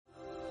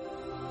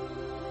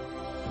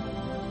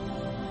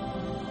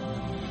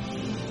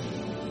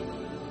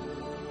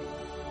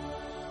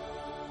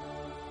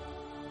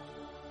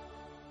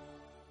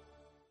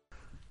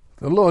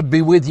The Lord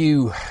be with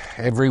you,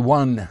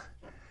 everyone.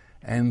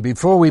 And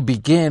before we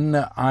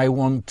begin, I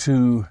want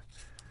to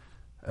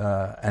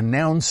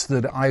announce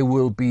that I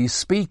will be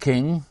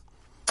speaking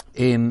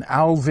in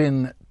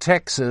Alvin,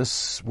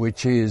 Texas,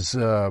 which is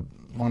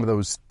one of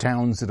those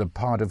towns that are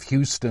part of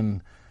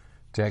Houston,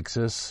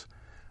 Texas,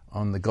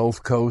 on the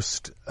Gulf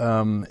Coast.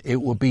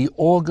 It will be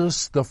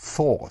August the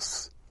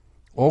 4th.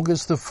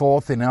 August the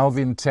 4th in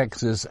Alvin,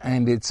 Texas,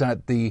 and it's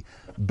at the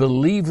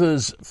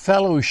Believers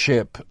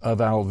Fellowship of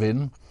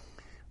Alvin,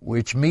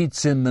 which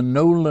meets in the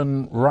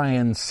Nolan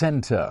Ryan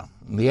Center.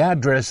 The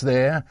address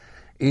there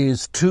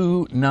is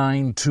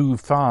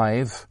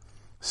 2925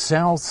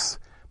 South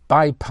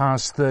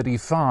Bypass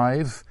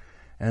 35,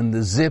 and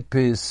the zip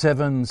is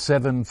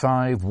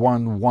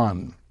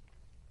 77511.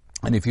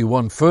 And if you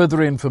want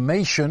further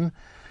information,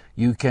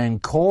 you can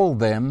call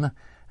them,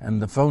 and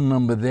the phone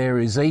number there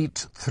is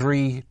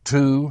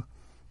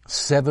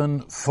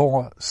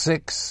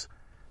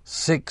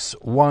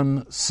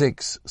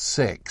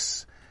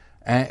 832-746-6166.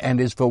 And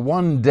it's for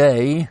one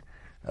day.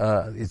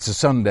 It's a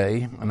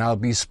Sunday, and I'll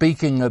be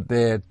speaking at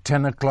their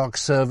 10 o'clock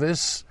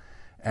service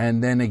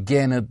and then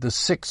again at the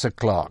 6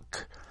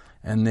 o'clock.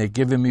 And they're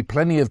giving me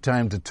plenty of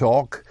time to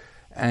talk,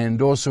 and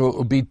also it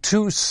will be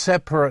two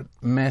separate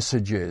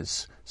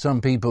messages. Some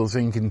people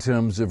think in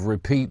terms of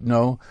repeat.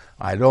 No,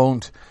 I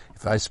don't.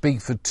 If I speak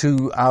for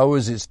 2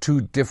 hours, it's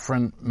two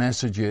different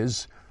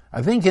messages.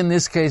 I think in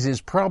this case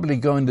it's probably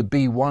going to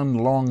be one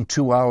long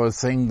 2-hour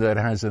thing that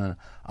has an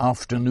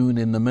afternoon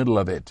in the middle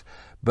of it.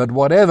 But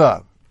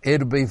whatever,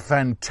 it'll be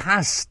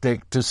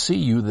fantastic to see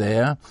you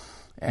there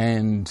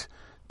and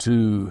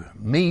to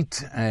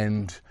meet,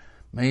 and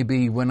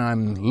maybe when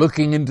I'm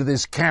looking into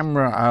this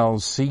camera, I'll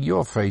see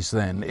your face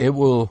then. It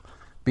will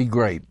be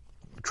great.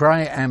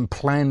 Try and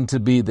plan to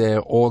be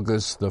there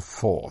August the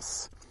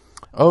 4th.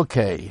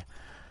 Okay,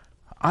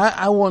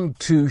 I want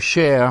to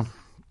share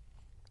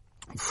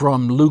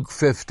from Luke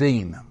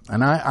 15.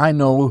 And I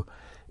know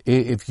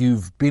if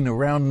you've been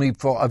around me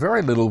for a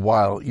very little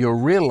while,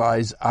 you'll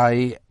realize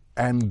I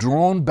am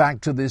drawn back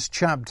to this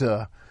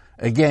chapter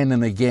again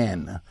and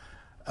again.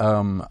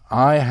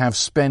 I've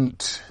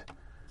certainly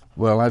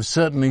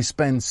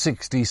spent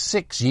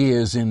 66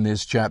 years in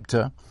this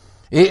chapter.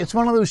 It's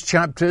one of those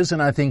chapters,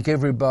 and I think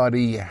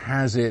everybody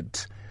has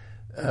it.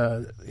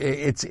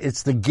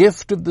 It's the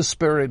gift of the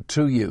Spirit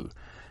to you,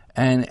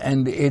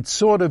 and it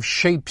sort of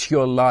shapes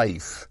your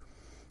life.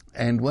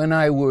 And when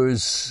I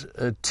was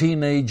a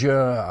teenager,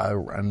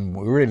 and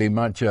really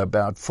much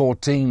about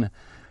 14,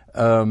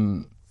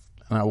 and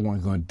I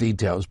won't go into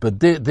details, but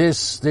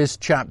this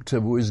chapter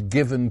was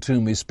given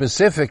to me,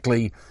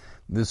 specifically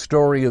the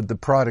story of the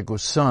prodigal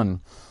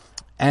son.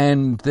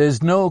 And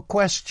there's no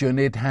question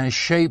it has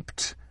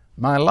shaped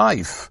my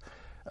life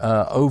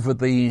over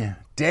the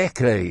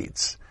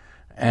decades.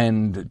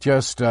 And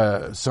just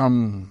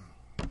some,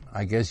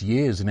 I guess,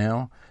 years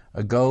now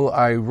ago,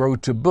 I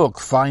wrote a book,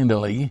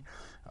 finally.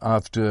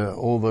 After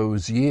all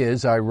those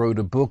years, I wrote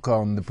a book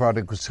on the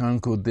prodigal son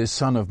called This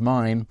Son of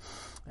Mine.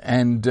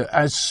 And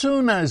as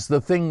soon as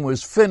the thing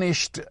was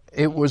finished,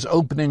 it was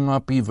opening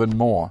up even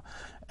more.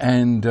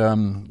 And,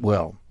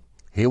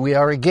 here we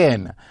are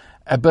again.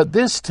 But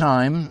this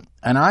time,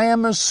 and I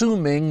am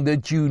assuming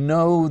that you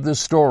know the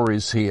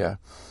stories here,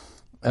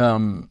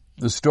 the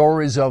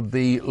stories of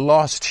the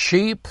lost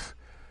sheep,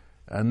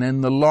 and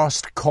then the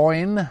lost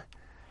coin,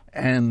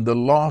 and the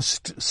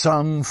lost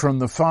son from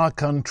the far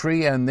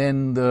country, and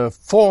then the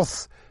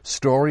fourth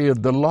story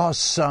of the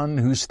lost son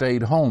who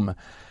stayed home.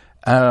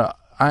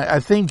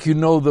 I think you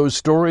know those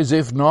stories.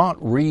 If not,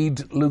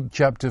 read Luke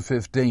chapter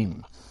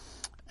 15.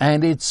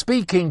 And it's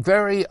speaking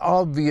very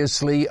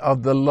obviously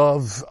of the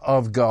love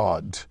of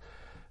God.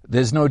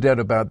 There's no doubt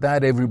about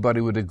that.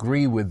 Everybody would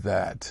agree with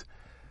that.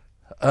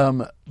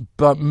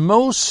 But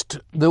most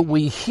that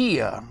we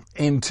hear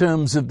in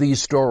terms of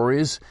these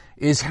stories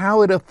is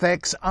how it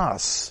affects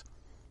us.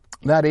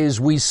 That is,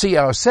 we see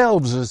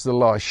ourselves as the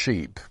lost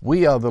sheep.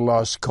 We are the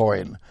lost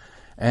coin.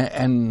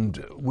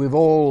 And we've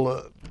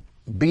all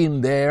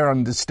been there,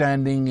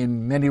 understanding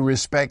in many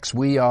respects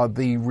we are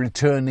the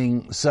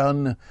returning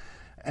son.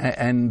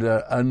 And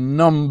a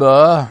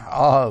number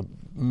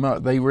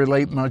they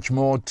relate much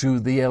more to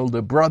the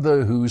elder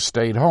brother who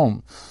stayed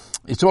home.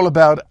 It's all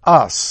about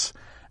us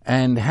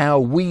and how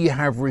we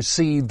have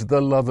received the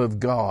love of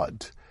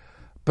God.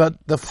 But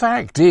the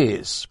fact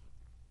is,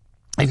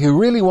 if you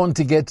really want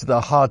to get to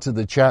the heart of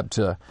the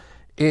chapter,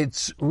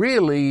 it's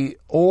really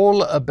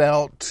all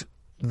about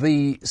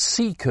the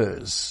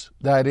seekers.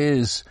 That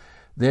is,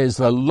 there's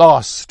the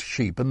lost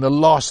sheep and the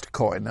lost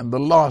coin and the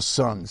lost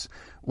sons.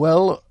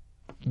 Well,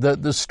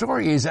 the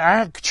story is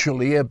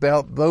actually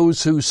about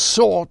those who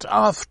sought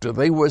after.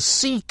 They were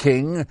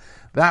seeking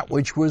that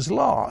which was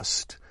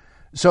lost.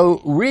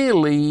 So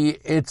really,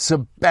 it's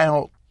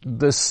about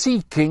the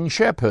seeking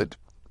shepherd.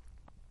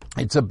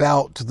 It's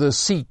about the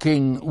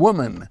seeking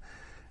woman.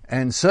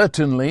 And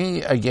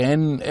certainly,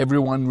 again,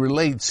 everyone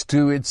relates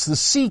to it's the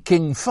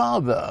seeking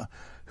father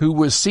who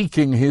was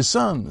seeking his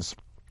sons.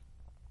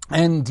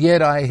 And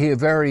yet I hear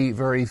very,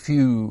 very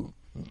few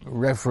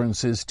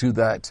references to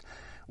that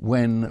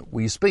when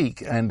we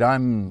speak, and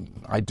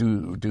I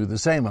do the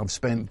same. I've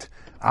spent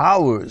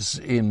hours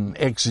in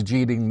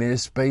exegeting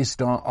this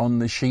based on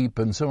the sheep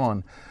and so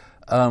on.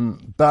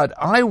 But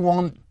I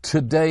want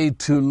today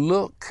to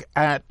look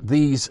at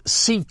these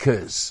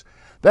seekers.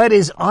 That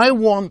is, I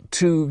want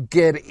to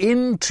get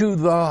into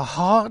the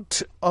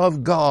heart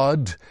of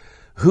God,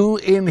 who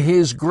in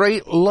his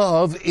great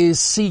love is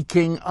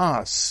seeking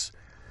us.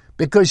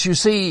 Because you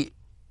see,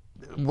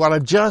 what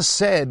I've just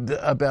said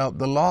about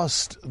the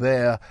lost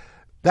there,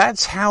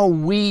 that's how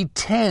we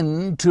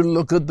tend to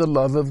look at the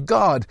love of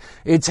God.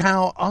 It's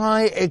how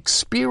I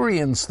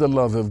experience the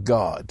love of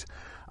God.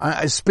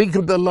 I speak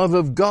of the love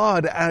of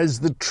God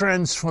as the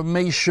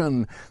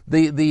transformation,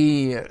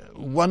 the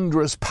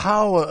wondrous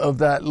power of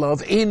that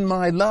love in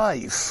my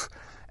life,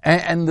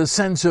 and the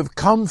sense of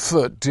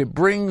comfort it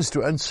brings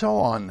to, and so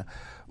on.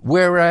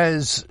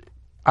 Whereas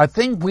I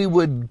think we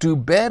would do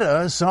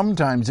better,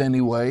 sometimes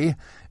anyway,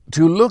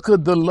 to look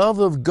at the love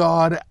of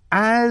God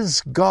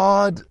as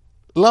God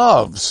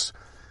loves.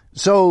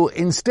 So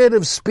instead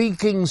of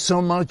speaking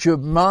so much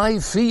of my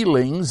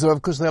feelings,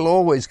 of course they'll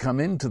always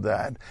come into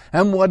that,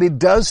 and what it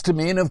does to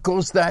me, and of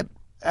course that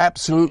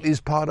absolutely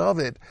is part of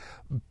it,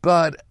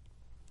 but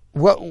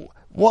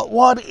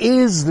what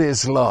is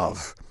this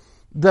love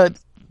that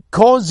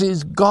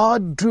causes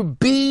God to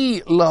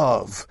be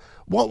love?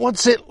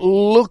 What's it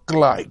look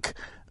like?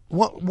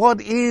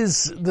 What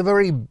is the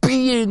very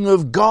being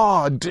of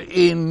God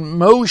in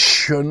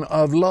motion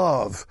of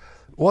love?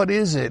 What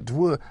is it?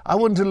 I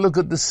want to look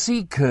at the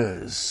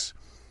seekers.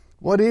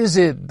 What is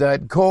it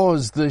that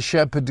caused the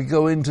shepherd to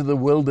go into the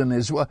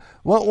wilderness?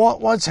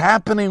 What's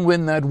happening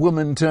when that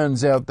woman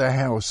turns out the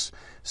house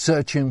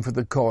searching for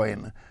the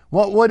coin?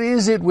 What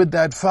is it with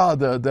that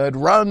father that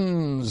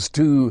runs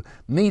to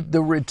meet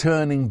the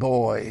returning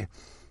boy?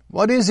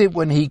 What is it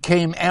when he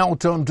came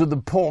out onto the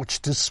porch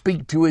to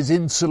speak to his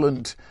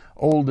insolent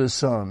older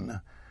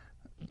son?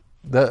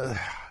 The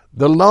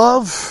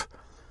love,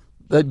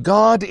 that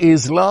God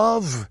is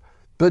love,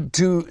 but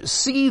to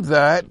see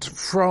that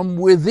from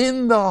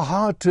within the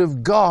heart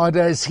of God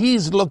as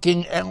he's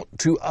looking out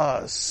to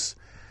us.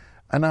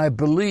 And I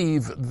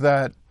believe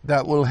that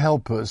will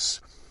help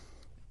us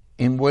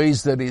in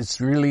ways that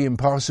it's really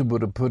impossible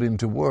to put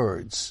into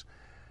words.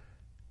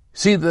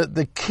 See,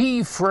 the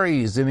key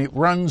phrase, and it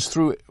runs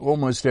through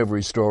almost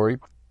every story,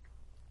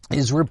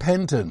 is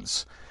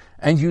repentance.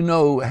 And you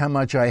know how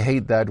much I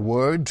hate that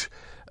word.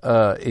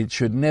 It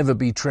should never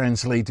be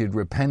translated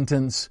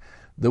repentance.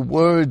 The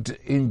word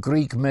in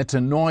Greek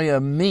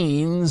metanoia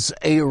means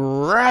a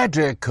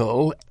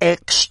radical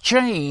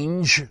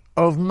exchange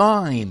of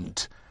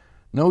mind.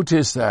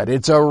 Notice that.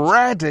 It's a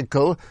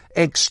radical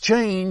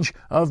exchange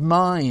of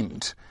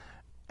mind.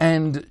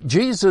 And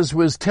Jesus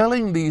was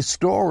telling these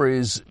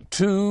stories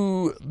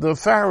to the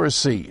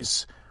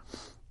Pharisees.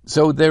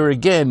 So there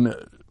again,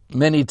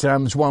 many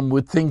times one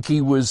would think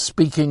he was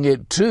speaking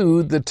it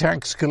to the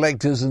tax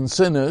collectors and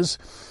sinners,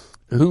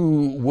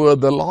 who were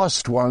the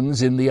lost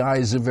ones in the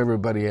eyes of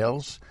everybody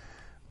else.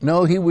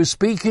 No, he was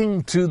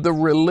speaking to the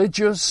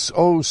religious,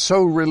 oh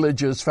so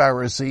religious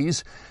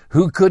Pharisees,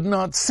 who could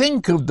not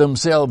think of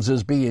themselves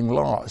as being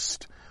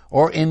lost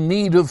or in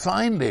need of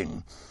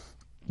finding.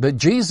 But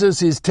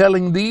Jesus is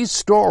telling these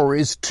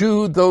stories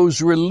to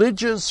those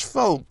religious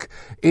folk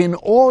in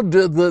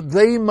order that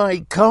they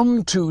might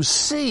come to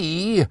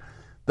see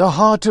the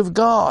heart of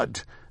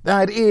God.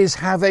 That is,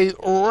 have a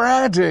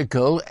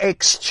radical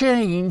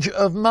exchange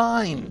of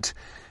mind.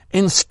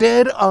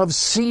 Instead of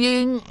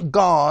seeing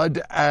God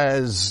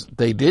as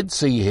they did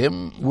see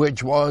him,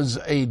 which was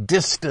a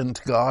distant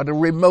God, a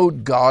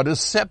remote God, a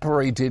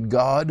separated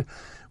God,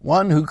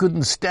 one who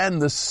couldn't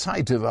stand the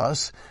sight of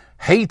us,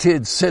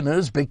 hated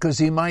sinners because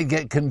he might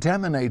get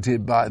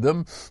contaminated by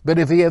them, but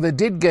if he ever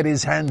did get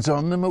his hands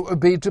on them, it would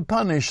be to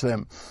punish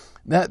them.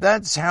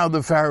 That's how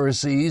the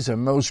Pharisees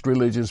and most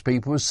religious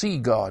people see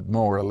God,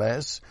 more or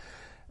less.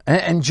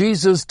 And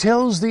Jesus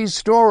tells these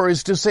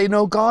stories to say,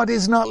 no, God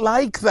is not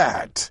like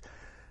that.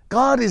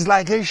 God is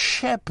like a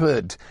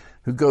shepherd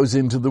who goes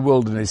into the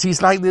wilderness.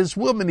 He's like this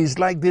woman. He's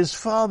like this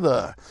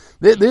father.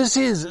 This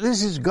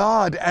is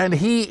God, and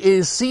he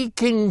is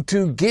seeking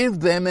to give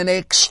them an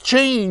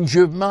exchange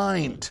of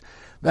mind.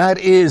 That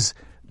is,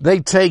 they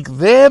take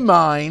their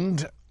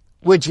mind,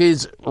 which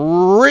is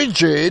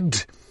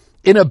rigid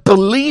in a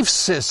belief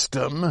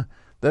system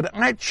that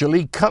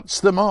actually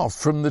cuts them off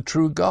from the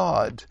true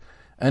God.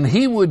 And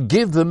he would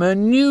give them a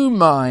new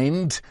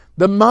mind,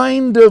 the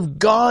mind of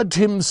God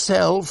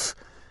himself,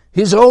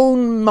 his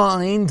own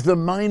mind, the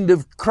mind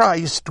of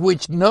Christ,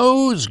 which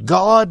knows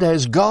God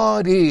as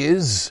God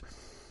is,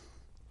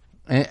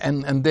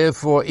 and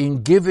therefore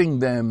in giving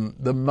them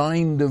the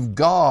mind of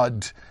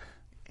God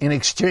in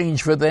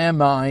exchange for their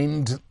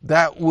mind,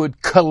 that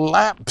would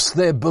collapse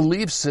their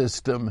belief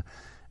system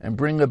and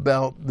bring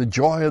about the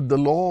joy of the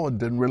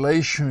Lord and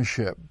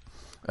relationship.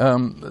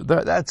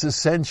 That's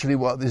essentially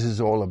what this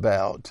is all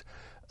about.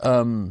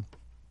 And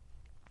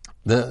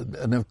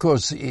of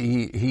course,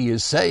 he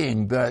is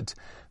saying that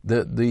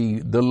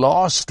the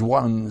lost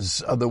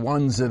ones are the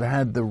ones that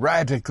had the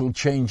radical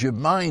change of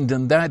mind,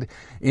 and that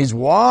is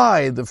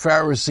why the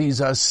Pharisees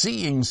are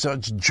seeing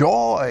such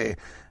joy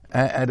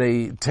at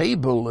a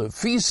table of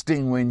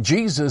feasting when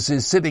Jesus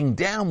is sitting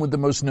down with the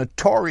most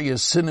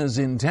notorious sinners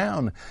in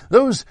town.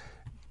 Those,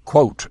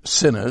 quote,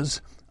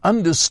 sinners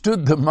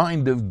understood the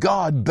mind of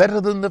God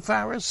better than the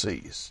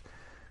Pharisees.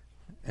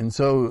 And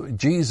so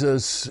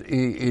Jesus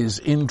is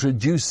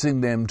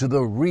introducing them to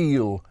the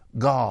real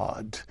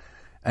God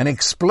and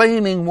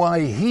explaining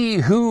why he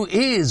who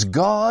is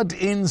God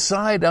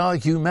inside our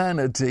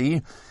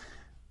humanity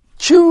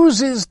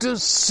chooses to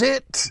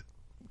sit,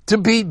 to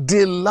be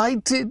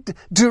delighted,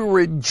 to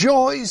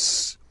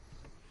rejoice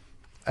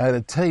at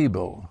a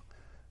table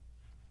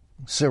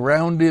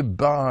surrounded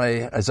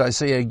by, as I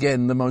say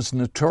again, the most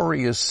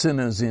notorious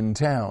sinners in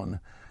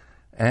town,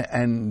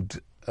 and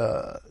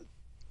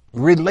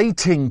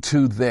relating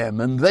to them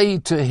and they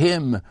to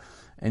him,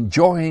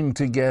 enjoying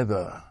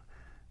together.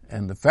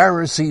 And the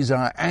Pharisees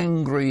are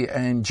angry,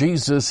 and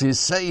Jesus is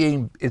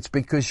saying it's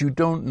because you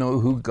don't know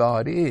who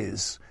God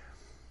is.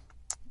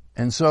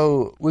 And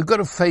so we've got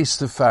to face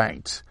the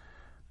fact,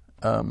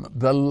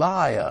 the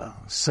liar,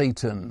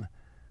 Satan.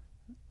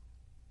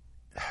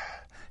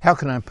 How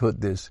can I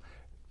put this?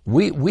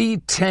 We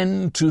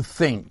tend to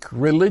think,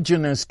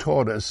 religion has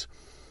taught us,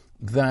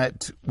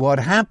 that what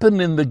happened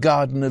in the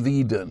Garden of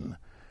Eden,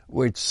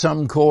 which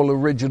some call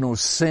original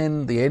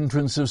sin, the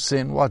entrance of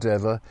sin,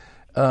 whatever,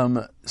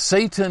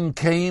 Satan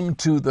came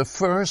to the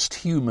first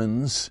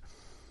humans,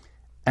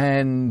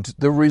 and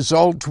the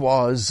result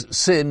was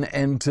sin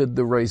entered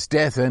the race,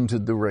 death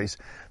entered the race.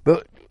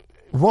 But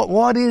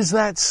what is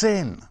that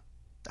sin?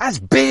 That's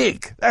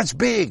big. That's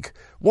big.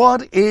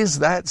 What is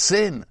that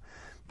sin?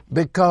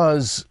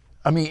 Because,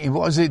 I mean,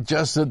 was it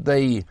just that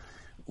they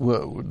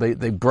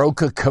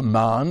broke a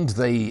command,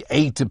 they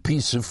ate a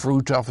piece of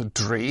fruit off a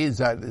tree? Is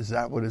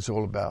that what it's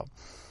all about?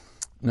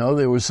 No,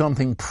 there was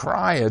something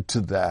prior to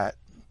that.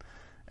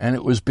 And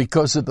it was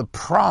because of the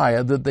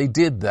prior that they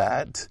did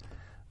that.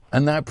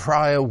 And that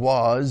prior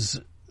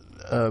was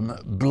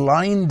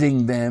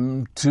blinding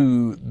them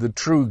to the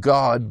true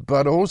God,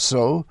 but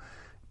also,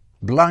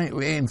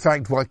 in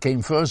fact, what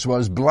came first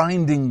was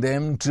blinding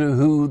them to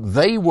who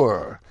they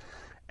were.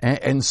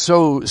 And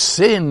so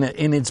sin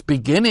in its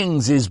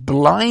beginnings is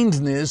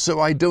blindness,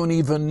 so I don't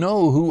even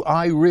know who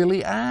I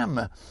really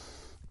am.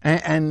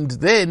 And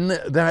then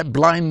that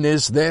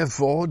blindness,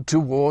 therefore,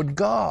 toward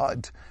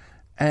God.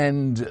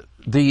 And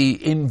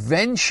the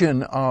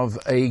invention of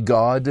a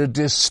God, a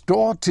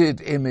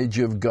distorted image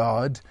of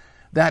God,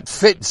 that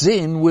fits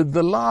in with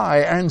the lie.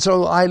 And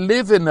so I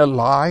live in a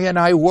lie, and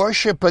I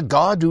worship a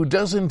God who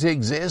doesn't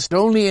exist,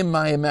 only in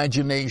my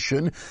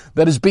imagination,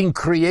 that has been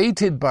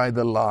created by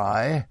the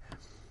lie.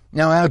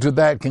 Now, out of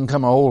that can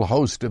come a whole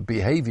host of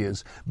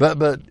behaviors.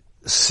 But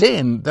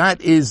sin,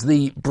 that is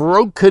the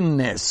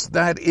brokenness,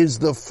 that is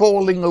the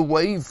falling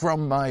away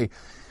from my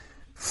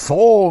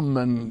form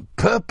and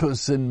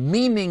purpose and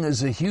meaning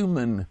as a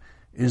human,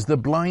 is the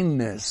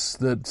blindness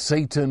that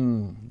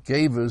Satan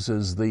gave us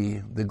as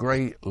the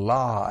great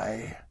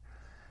lie.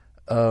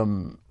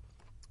 And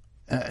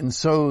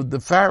so the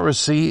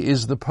Pharisee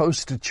is the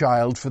poster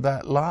child for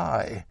that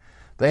lie.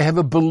 They have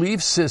a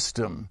belief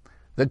system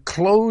that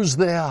close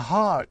their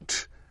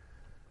heart,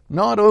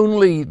 not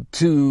only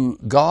to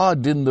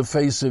God in the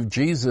face of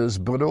Jesus,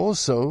 but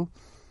also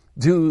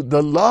to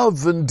the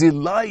love and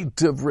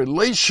delight of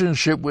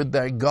relationship with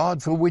that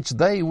God for which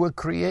they were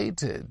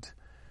created.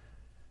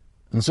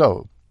 And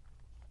so,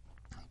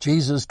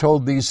 Jesus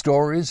told these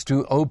stories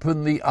to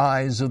open the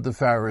eyes of the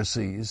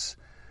Pharisees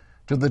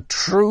to the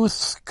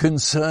truth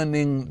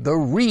concerning the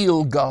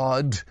real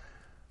God.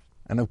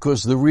 And of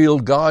course, the real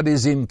God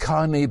is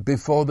incarnate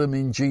before them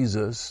in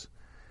Jesus.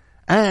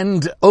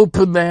 And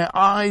open their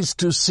eyes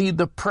to see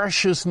the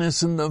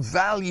preciousness and the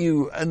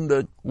value and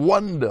the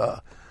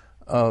wonder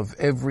of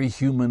every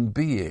human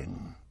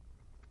being.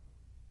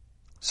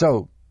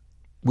 So,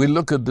 we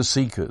look at the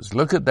seekers.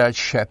 Look at that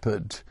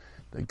shepherd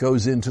that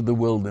goes into the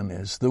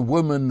wilderness. The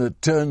woman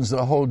that turns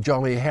the whole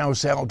jolly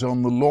house out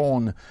on the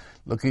lawn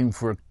looking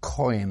for a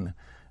coin.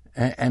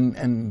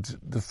 And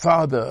the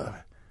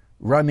father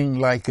running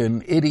like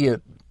an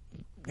idiot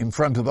in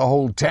front of the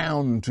whole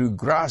town to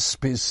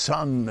grasp his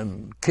son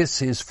and kiss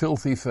his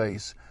filthy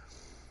face.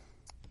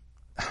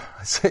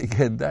 I say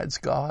again, that's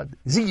God.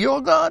 Is he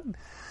your God?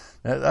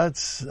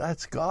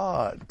 That's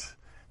God.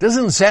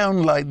 Doesn't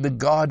sound like the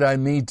God I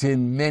meet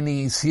in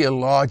many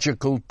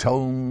theological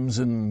tomes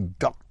and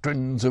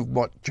doctrines of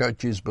what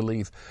churches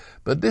believe.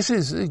 But this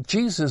is,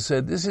 Jesus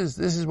said, this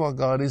is what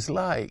God is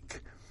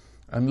like.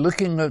 I'm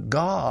looking at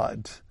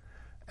God.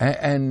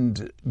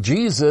 And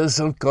Jesus,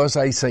 of course,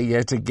 I say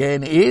yet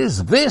again,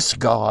 is this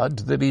God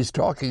that he's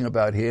talking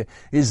about here,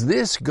 is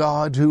this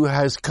God who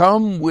has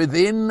come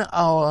within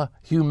our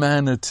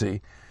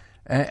humanity.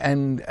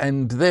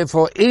 And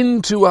therefore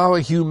into our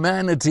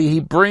humanity he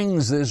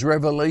brings this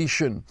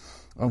revelation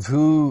of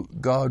who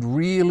God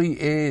really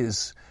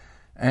is.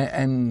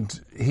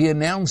 And he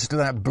announced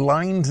that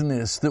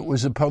blindness that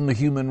was upon the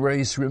human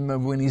race.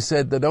 Remember when he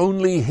said that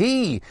only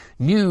he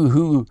knew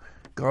who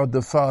God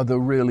the Father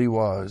really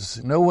was.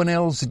 No one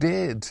else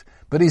did.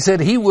 But he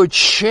said he would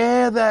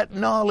share that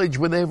knowledge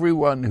with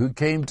everyone who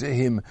came to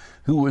him,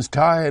 who was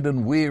tired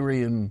and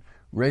weary and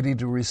ready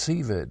to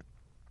receive it.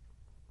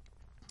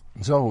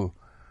 So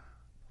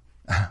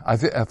I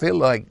feel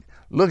like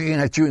looking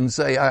at you and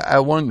say, I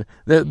want,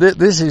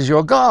 this is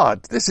your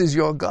God. This is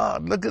your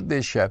God. Look at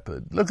this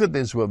shepherd. Look at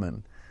this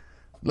woman.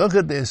 Look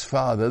at this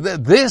father.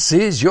 This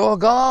is your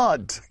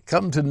God.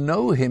 Come to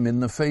know him in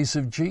the face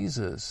of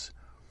Jesus.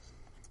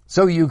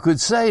 So you could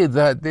say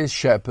that this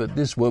shepherd,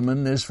 this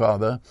woman, this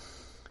father,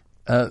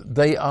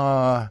 they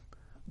are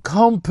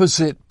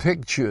composite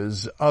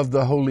pictures of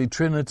the Holy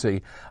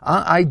Trinity.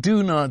 I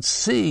do not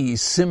see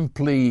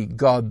simply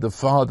God the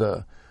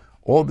Father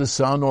or the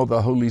Son or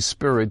the Holy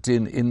Spirit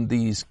in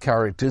these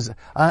characters.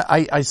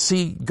 I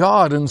see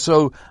God, and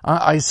so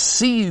I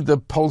see the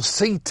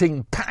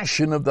pulsating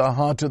passion of the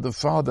heart of the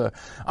Father.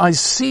 I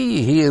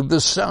see here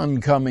the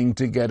Son coming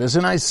to get us,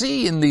 and I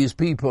see in these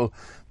people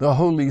the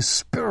Holy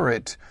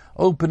Spirit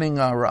opening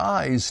our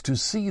eyes to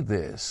see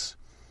this.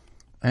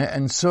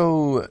 And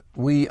so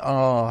we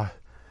are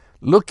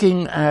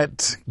looking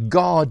at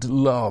God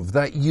love,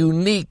 that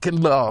unique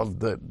love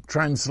that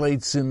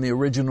translates in the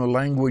original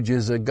language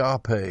as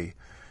agape.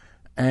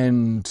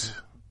 And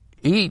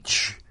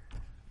each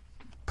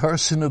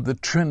person of the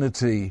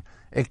Trinity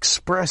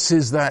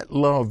expresses that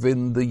love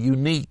in the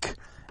unique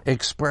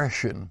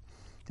expression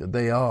that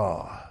they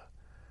are.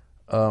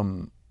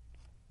 And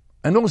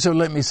also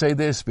let me say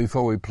this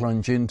before we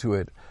plunge into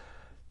it.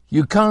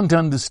 You can't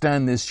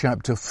understand this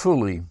chapter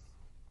fully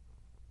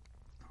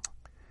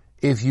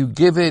if you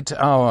give it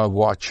our,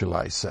 what shall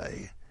I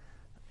say?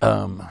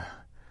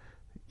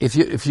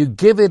 If you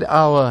give it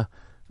our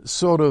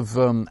sort of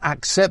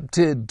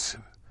accepted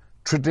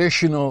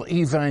traditional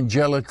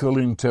evangelical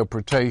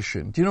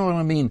interpretation. Do you know what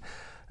I mean?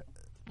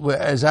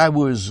 As I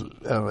was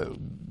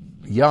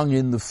young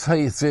in the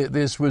faith,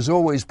 this was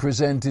always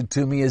presented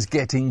to me as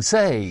getting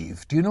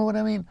saved. Do you know what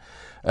I mean?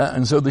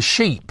 And so the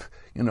sheep,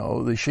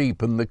 the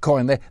sheep and the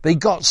coin, they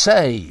got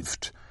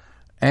saved.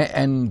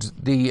 And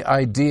the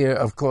idea,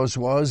 of course,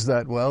 was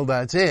that, well,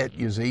 that's it.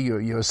 You see,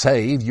 you're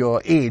saved, you're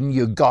in,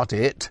 you got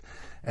it,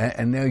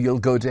 and now you'll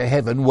go to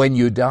heaven when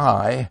you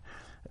die.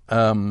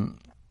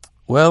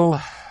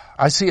 Well,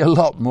 I see a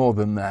lot more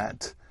than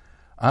that.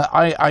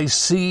 I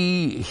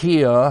see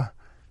here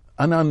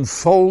an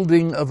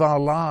unfolding of our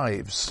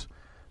lives.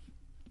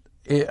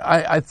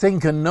 I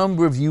think a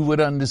number of you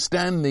would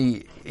understand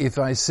me if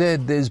I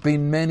said there's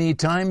been many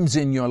times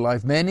in your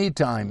life, many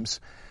times,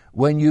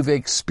 when you've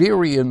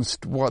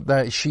experienced what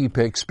that sheep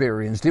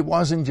experienced. It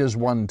wasn't just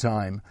one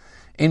time.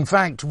 In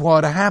fact,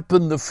 what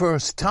happened the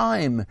first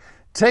time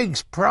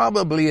takes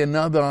probably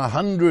another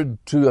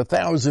 100 to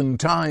 1,000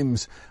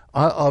 times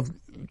of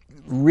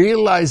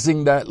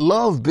realizing that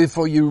love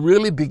before you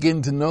really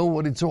begin to know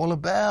what it's all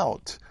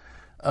about.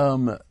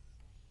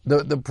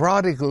 The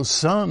prodigal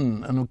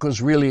son, and of course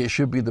really it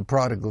should be the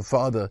prodigal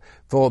father,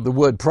 for the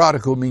word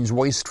prodigal means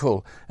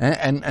wasteful,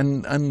 and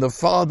the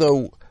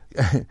father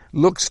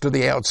looks to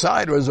the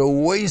outsider as a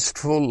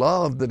wasteful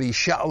love that he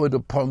showered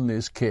upon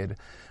this kid.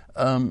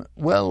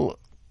 Well,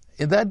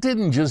 that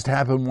didn't just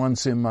happen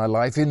once in my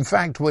life. In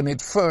fact, when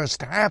it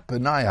first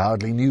happened, I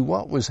hardly knew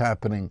what was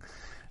happening.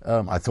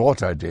 I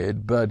thought I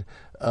did, but,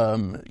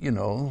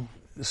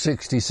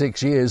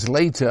 66 years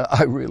later,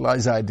 I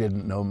realized I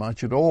didn't know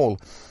much at all.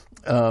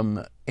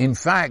 In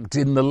fact,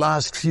 in the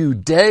last few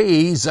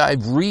days,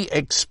 I've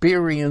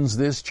re-experienced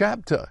this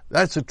chapter.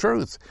 That's the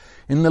truth.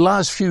 In the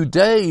last few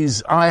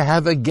days, I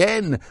have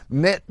again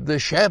met the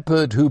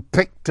shepherd who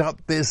picked up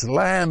this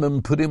lamb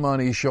and put him on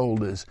his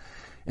shoulders.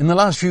 In the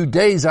last few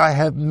days, I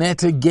have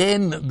met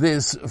again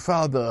this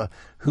father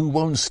who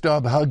won't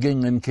stop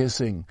hugging and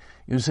kissing.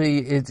 You see,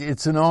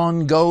 it's an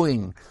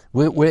ongoing.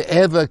 We're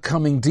ever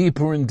coming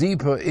deeper and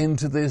deeper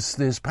into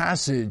this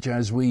passage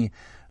as we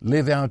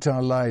live out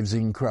our lives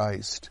in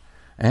Christ.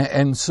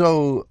 And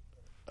so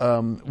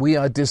we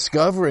are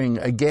discovering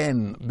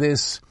again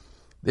this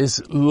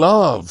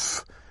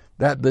love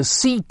that the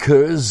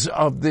seekers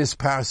of this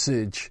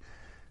passage,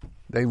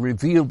 they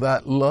reveal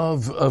that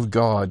love of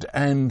God.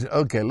 And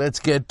okay, let's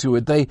get to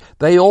it.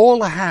 They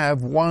all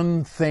have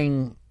one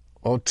thing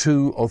or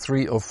two or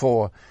three or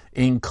four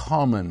in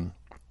common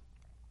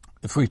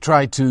if we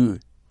try to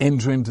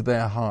enter into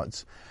their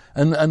hearts.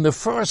 And the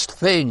first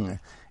thing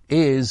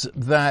is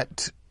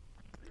that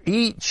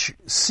each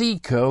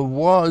seeker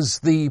was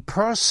the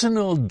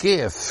personal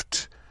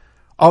gift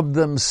of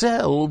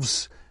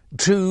themselves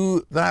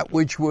to that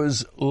which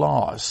was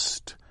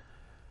lost.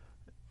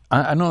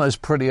 I know that's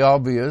pretty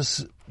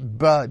obvious,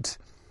 but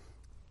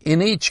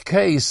in each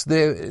case,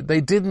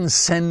 they didn't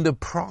send a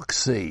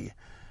proxy.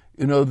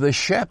 The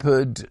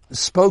shepherd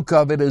spoke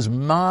of it as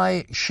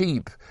my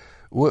sheep,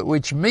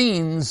 which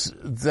means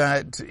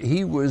that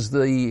he was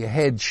the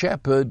head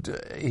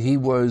shepherd. He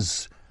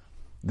was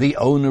the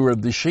owner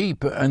of the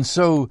sheep. And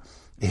so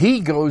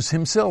He goes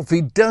himself.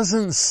 He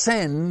doesn't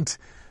send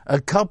a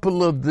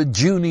couple of the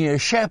junior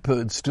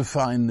shepherds to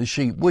find the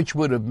sheep, which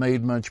would have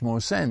made much more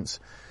sense.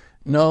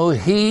 No,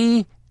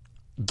 he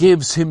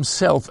gives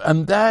himself,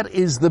 and that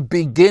is the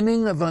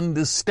beginning of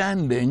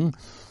understanding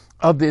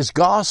of this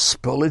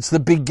gospel. It's the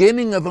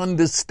beginning of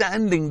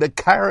understanding the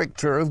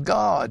character of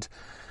God.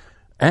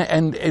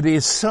 And it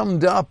is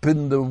summed up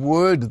in the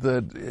word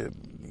that,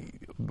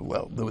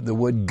 the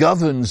word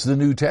governs the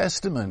New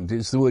Testament.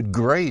 It's the word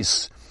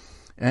grace.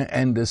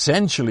 And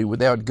essentially,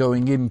 without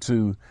going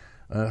into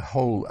a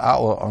whole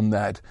hour on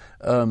that,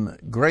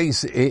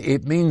 grace,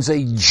 it means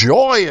a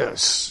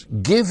joyous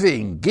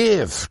giving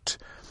gift.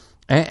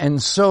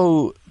 And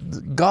so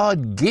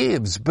God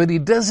gives, but he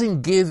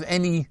doesn't give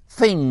any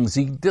things.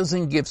 He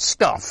doesn't give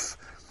stuff.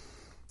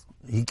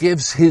 He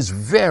gives his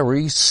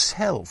very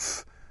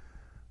self.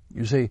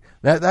 You see,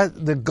 that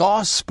the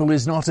gospel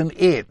is not an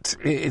it.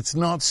 It's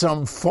not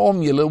some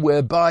formula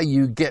whereby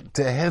you get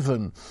to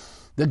heaven.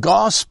 The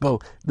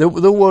gospel, the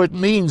word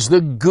means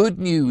the good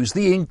news,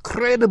 the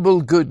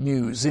incredible good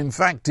news. In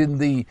fact, in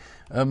the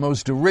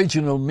most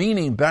original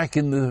meaning, back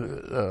in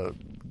the,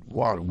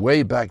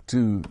 way back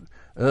to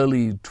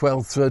early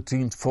 12th,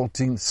 13th,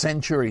 14th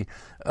century,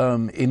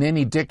 in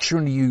any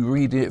dictionary you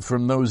read it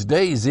from those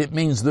days, it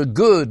means the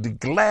good,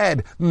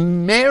 glad,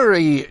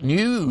 merry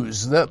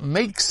news that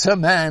makes a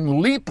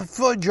man leap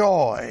for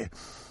joy.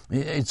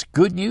 It's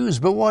good news,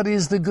 but what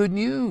is the good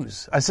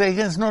news? I say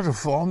again, it's not a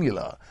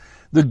formula.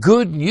 The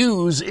good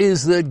news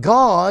is that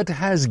God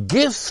has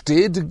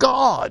gifted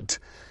God.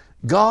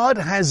 God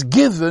has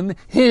given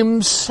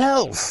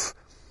himself.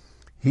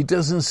 He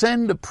doesn't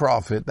send a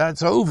prophet.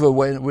 That's over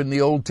when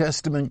the Old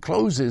Testament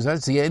closes.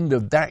 That's the end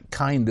of that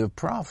kind of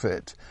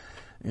prophet.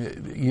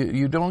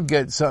 You don't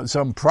get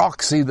some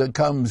proxy that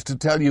comes to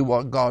tell you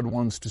what God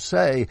wants to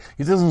say.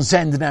 He doesn't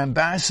send an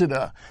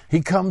ambassador. He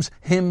comes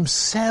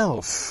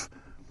himself.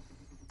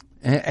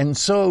 And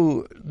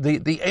so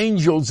the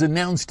angels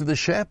announced to the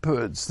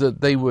shepherds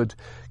that they would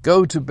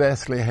go to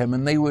Bethlehem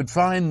and they would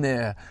find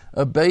there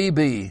a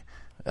baby,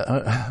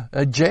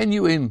 a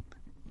genuine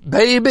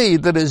baby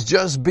that has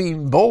just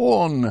been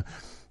born.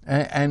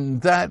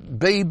 And that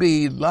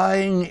baby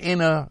lying in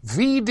a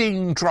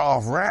feeding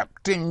trough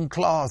wrapped in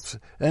cloth.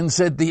 And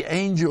said the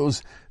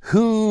angels,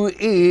 who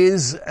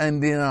is,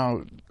 and in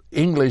our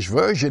English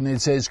version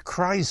it says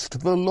Christ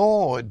the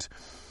Lord.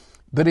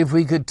 But if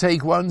we could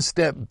take one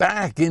step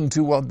back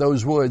into what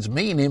those words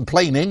mean in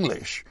plain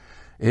English,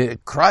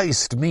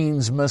 Christ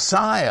means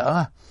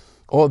Messiah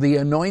or the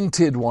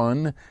Anointed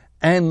One,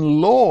 and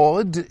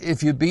Lord,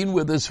 if you've been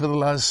with us for the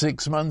last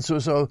 6 months or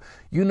so,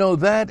 you know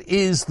that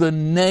is the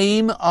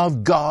name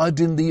of God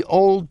in the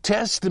Old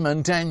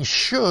Testament and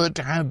should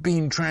have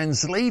been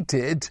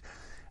translated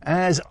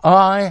as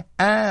I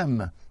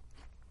am.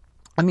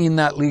 I mean,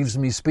 that leaves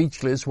me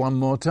speechless one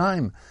more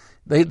time.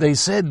 They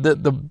said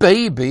that the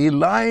baby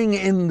lying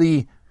in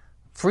the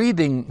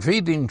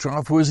feeding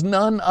trough was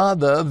none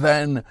other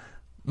than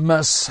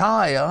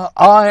Messiah,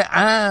 I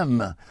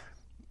am.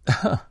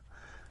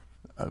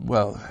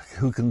 Well,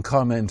 who can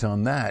comment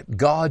on that?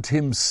 God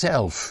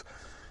himself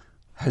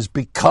has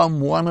become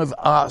one of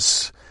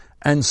us,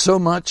 and so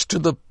much to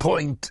the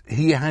point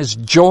he has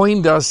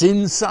joined us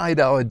inside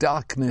our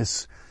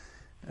darkness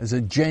as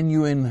a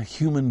genuine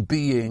human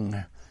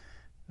being,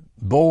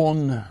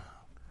 born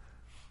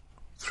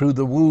through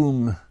the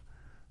womb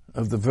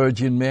of the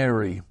Virgin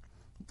Mary.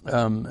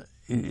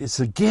 It's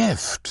a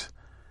gift.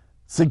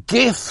 It's a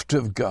gift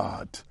of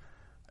God.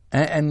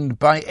 And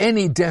by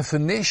any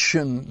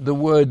definition, the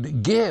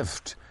word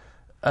gift,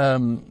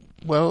 you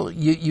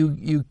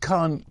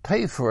can't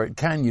pay for it,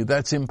 can you?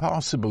 That's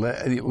impossible.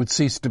 It would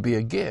cease to be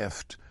a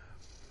gift.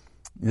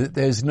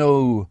 There's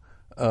no,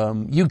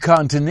 you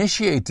can't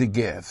initiate a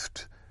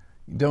gift.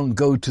 You don't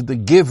go to the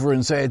giver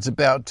and say, it's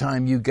about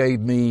time you gave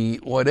me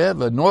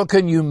whatever. Nor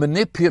can you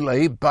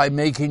manipulate by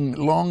making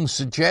long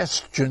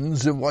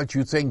suggestions of what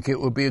you think it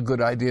would be a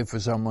good idea for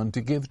someone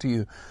to give to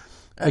you.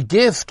 A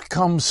gift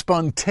comes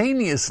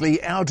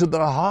spontaneously out of the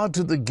heart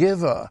of the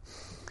giver,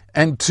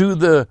 and to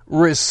the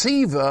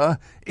receiver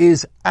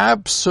is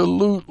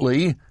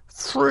absolutely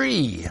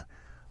free.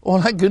 All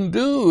I can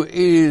do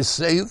is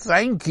say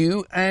thank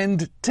you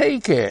and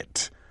take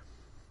it.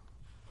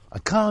 I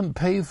can't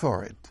pay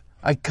for it.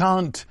 I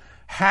can't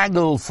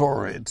haggle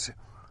for it.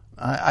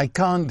 I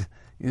can't,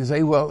 you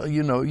say, well,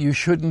 you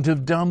shouldn't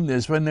have done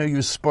this. Well, no,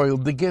 you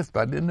spoiled the gift.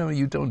 But no,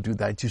 you don't do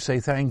that. You say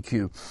thank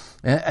you.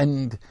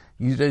 And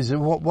you say,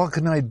 what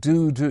can I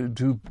do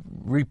to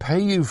repay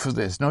you for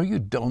this? No, you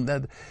don't.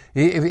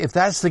 If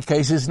that's the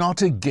case, it's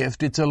not a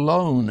gift, it's a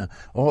loan.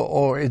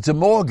 Or it's a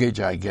mortgage,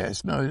 I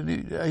guess. No,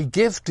 a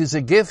gift is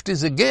a gift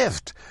is a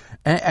gift.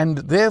 And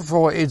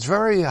therefore, it's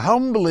very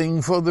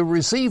humbling for the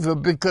receiver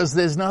because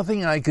there's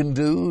nothing I can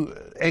do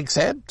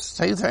except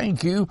say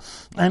thank you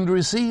and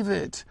receive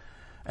it.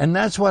 And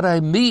that's what I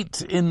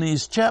meet in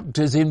these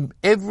chapters. In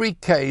every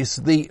case,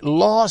 the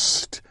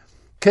lost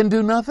can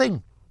do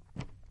nothing.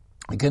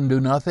 It can do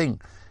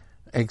nothing.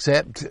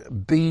 except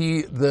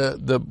be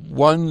the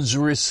ones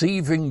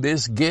receiving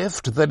this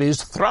gift that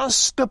is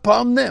thrust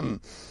upon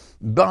them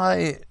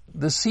by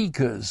the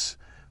seekers.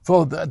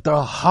 For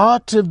the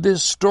heart of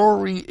this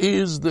story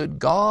is that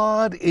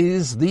God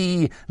is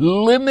the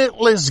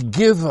limitless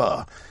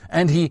giver,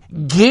 and he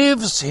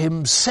gives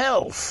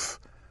himself,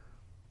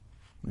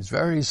 his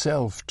very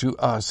self, to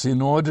us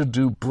in order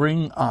to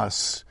bring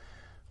us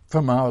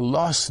from our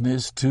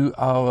lostness to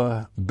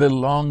our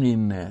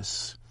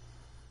belongingness.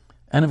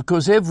 And of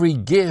course, every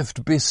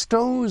gift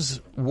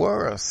bestows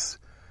worth.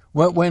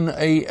 When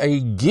a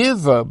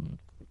giver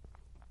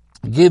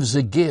gives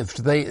a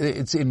gift,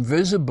 it's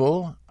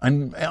invisible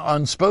and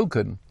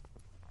unspoken,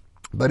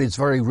 but it's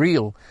very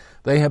real.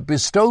 They have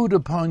bestowed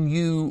upon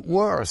you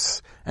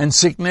worth and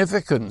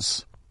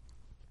significance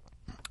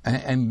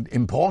and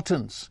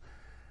importance.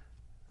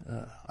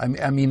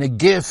 I mean, a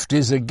gift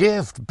is a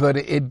gift, but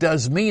it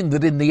does mean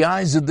that in the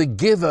eyes of the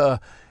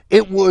giver,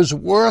 it was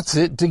worth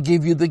it to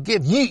give you the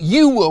gift.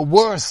 You were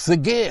worth the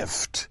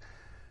gift.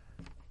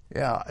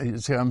 Yeah,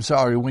 see, I'm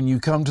sorry, when you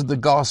come to the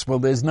gospel,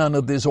 there's none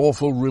of this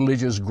awful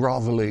religious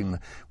groveling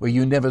where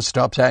you never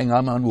stop saying,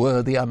 I'm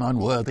unworthy.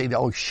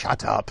 Oh,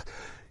 shut up.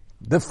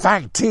 The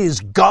fact is,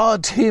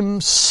 God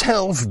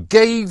himself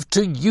gave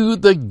to you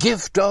the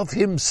gift of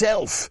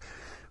himself,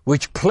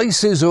 which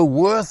places a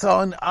worth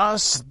on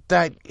us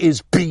that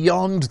is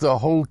beyond the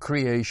whole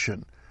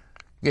creation.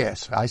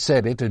 Yes, I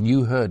said it and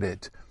you heard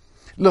it.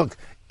 Look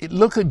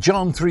at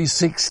John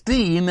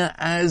 3:16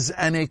 as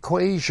an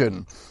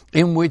equation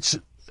in which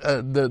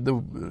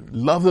the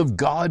love of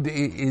God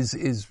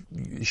is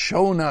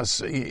shown us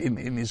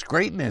in his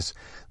greatness.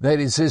 That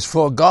it says,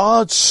 for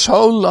God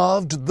so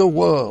loved the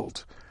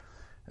world.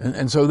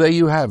 And so there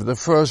you have, the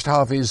first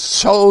half is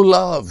so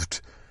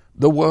loved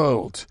the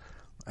world.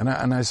 And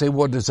I say,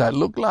 what does that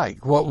look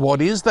like?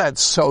 What is that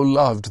so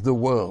loved the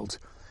world?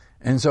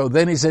 And so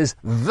then he says,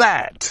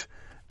 that.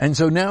 And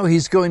so now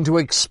he's going to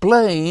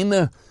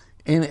explain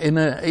in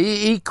an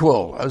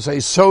equal. I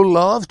say, so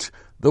loved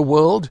the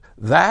world,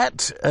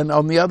 that. And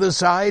on the other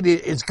side,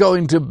 it's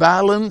going to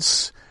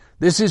balance.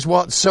 This is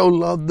what so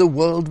loved the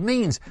world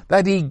means.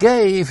 That he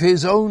gave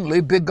his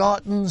only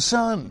begotten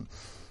Son.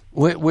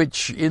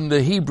 Which in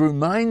the Hebrew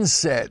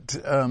mindset,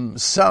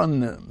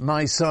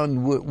 my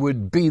son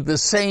would be the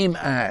same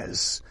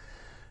as.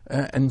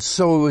 And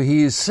so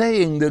he is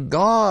saying that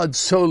God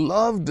so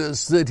loved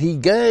us that he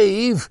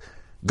gave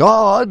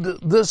God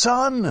the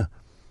Son.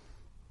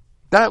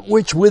 That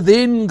which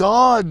within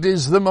God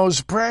is the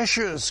most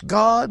precious,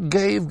 God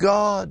gave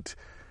God.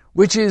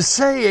 Which is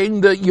saying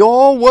that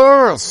your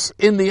worth,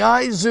 in the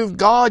eyes of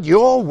God,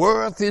 your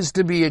worth is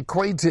to be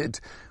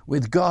equated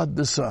with God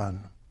the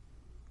Son.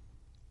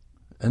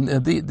 And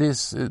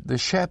the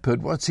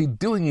shepherd, what's he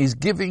doing? He's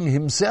giving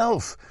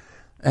himself.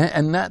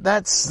 And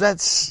that's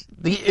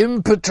the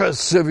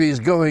impetus of his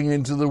going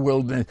into the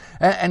wilderness.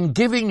 And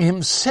giving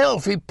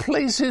himself, he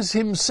places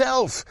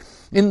himself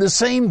in the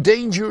same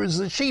danger as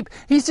the sheep.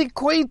 He's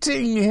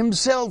equating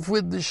himself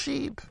with the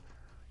sheep.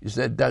 You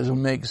said,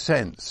 doesn't make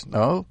sense.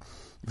 No,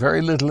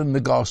 very little in the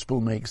gospel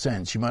makes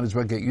sense. You might as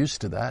well get used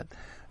to that.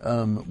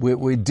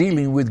 We're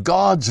dealing with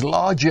God's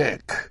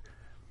logic,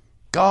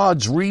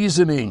 God's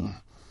reasoning.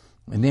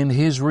 And in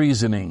his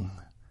reasoning,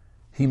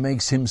 he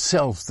makes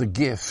himself the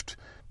gift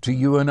to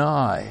you and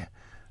I.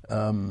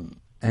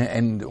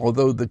 And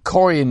although the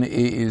coin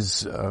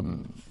is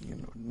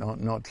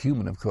not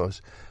human, of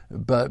course,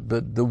 but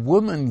the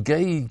woman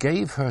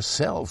gave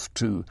herself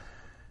to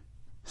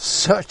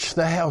search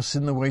the house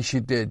in the way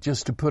she did,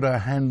 just to put her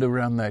hand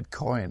around that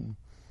coin.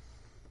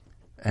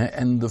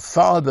 And the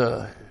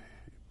father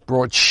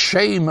brought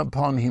shame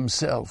upon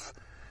himself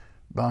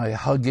by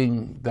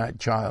hugging that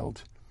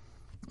child.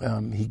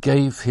 He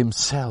gave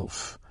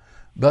himself.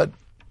 But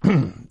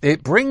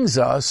it brings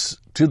us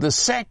to the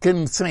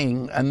second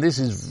thing, and this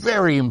is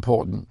very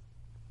important,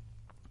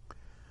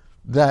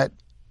 that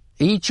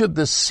each of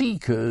the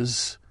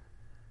seekers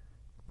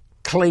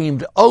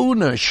claimed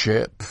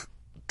ownership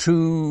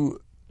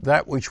to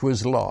that which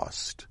was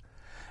lost.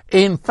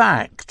 In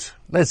fact,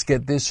 let's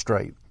get this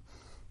straight,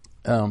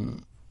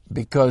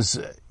 because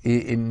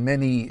in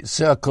many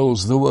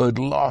circles the word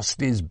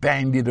lost is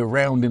bandied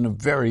around in a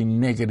very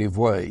negative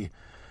way.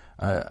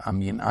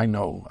 I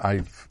know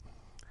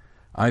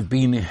I've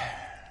been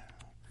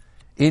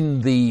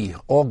in the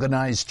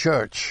organized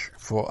church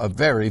for a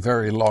very,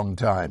 very long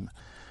time.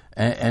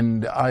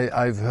 And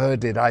I've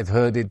heard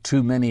it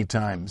too many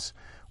times,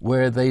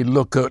 where they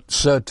look at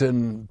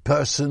certain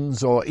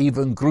persons or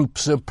even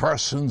groups of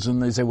persons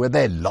and they say, well,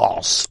 they're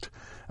lost.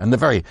 And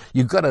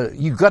you've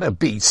gotta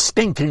be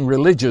stinking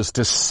religious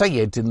to say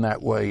it in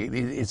that way.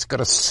 It's got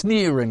a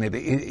sneer in it.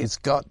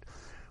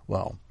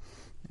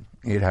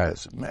 It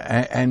has.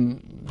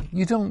 And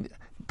you don't,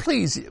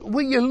 please,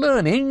 will you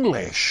learn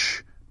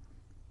English?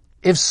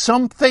 If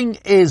something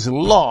is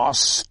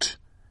lost,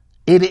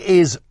 it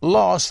is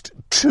lost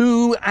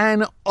to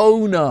an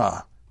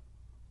owner.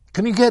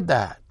 Can you get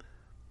that?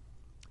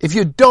 If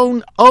you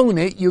don't own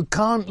it, you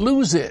can't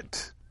lose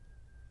it.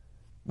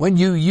 When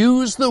you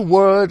use the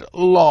word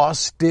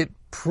lost, it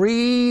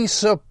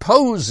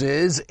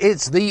presupposes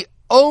it's the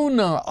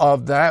owner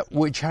of that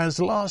which has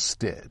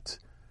lost it.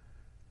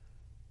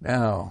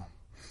 Now,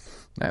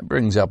 that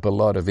brings up a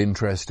lot of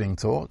interesting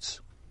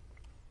thoughts.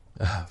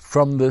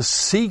 From the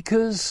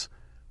seeker's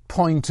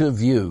point of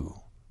view,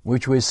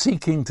 which we're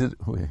seeking to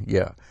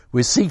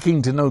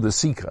know the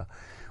seeker.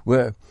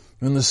 Where,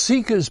 from the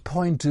seeker's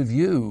point of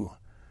view,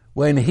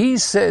 when he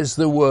says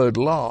the word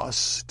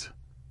lost,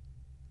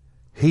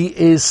 he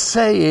is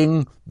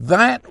saying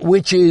that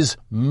which is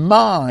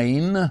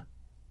mine,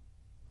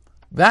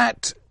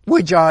 that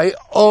which I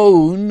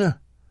own,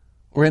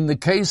 or in the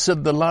case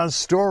of the last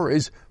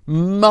stories,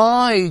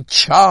 my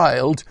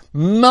child,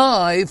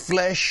 my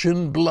flesh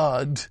and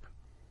blood,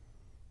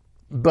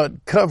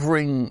 but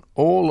covering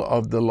all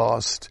of the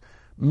lost,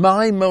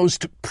 my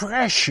most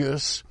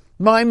precious,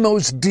 my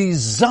most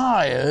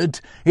desired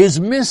is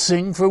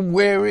missing from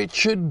where it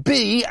should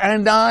be,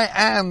 and I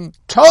am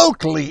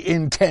totally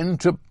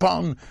intent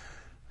upon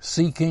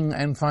seeking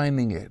and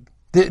finding it.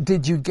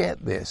 Did you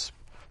get this?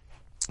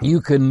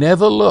 You can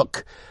never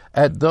look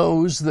at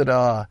those that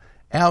are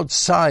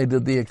outside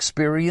of the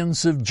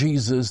experience of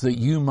Jesus that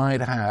you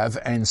might have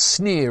and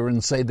sneer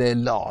and say they're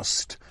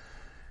lost.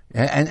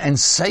 And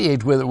say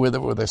it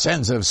with a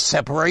sense of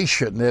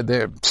separation.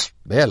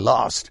 They're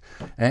lost.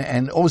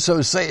 And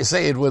also say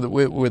it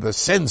with a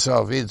sense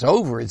of it's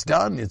over, it's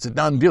done, it's a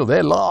done deal.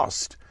 They're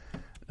lost.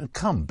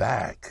 Come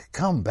back.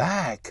 Come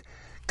back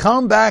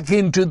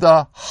into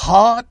the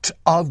heart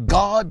of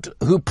God,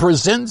 who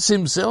presents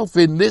himself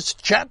in this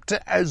chapter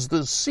as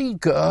the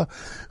seeker,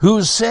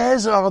 who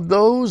says are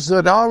those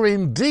that are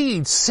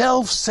indeed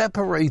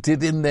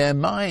self-separated in their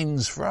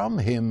minds from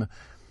him.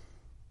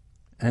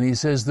 And he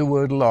says the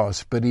word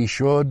lost, but he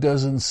sure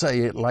doesn't say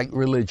it like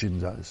religion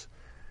does.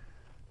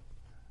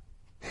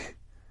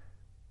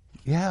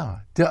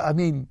 Yeah, do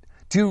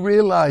you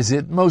realize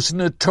it? Most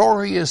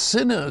notorious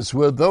sinners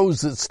were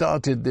those that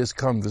started this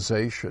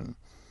conversation.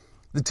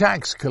 The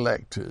tax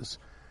collectors.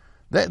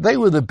 They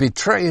were the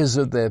betrayers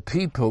of their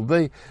people.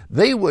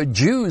 They were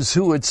Jews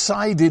who had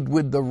sided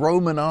with the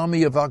Roman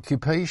army of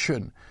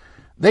occupation.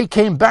 They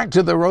came back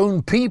to their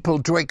own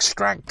people to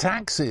extract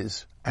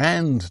taxes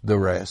and the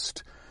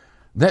rest.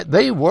 That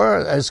they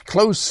were as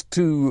close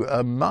to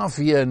a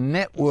mafia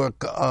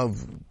network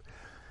of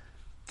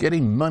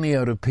getting money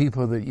out of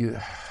people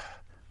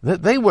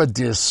that they were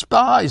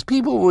despised.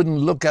 People wouldn't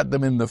look at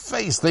them in the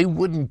face. They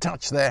wouldn't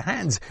touch their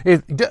hands.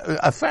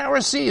 A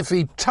Pharisee, if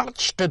he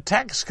touched a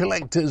tax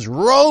collector's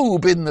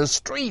robe in the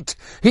street,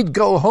 he'd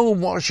go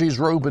home, wash his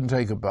robe, and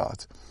take a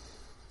bath.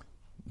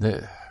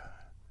 They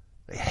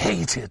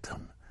hated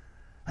them.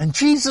 And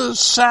Jesus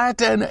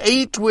sat and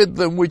ate with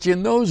them, which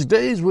in those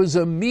days was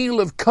a meal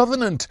of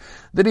covenant,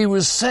 that he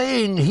was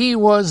saying he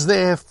was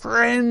their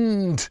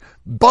friend,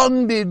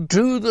 bonded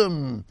to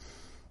them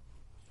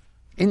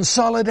in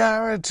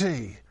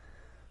solidarity.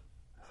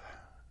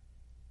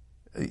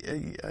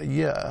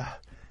 Yeah.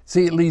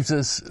 See, it leaves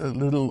us a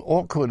little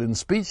awkward and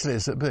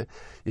speechless. But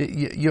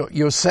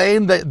you're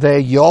saying that they're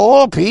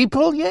your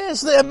people?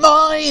 Yes, they're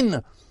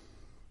mine.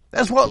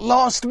 That's what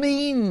lost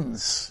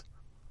means.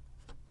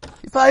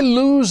 If I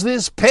lose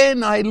this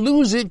pen, I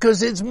lose it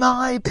because it's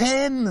my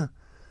pen.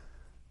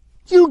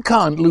 You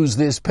can't lose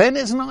this pen,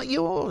 it's not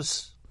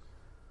yours.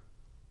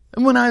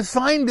 And when I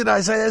find it,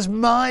 I say, that's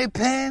my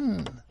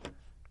pen.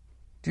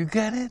 Do you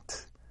get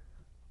it?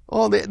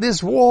 Oh,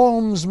 this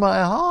warms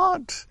my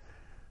heart.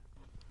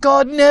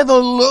 God never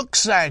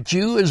looks at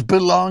you as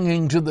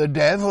belonging to the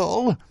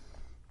devil.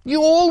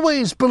 You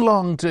always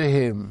belong to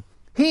him.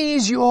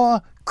 He's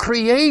your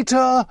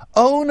creator,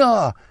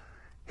 owner.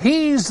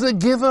 He's the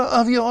giver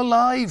of your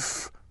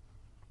life.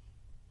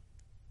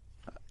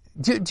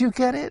 Do you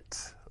get it?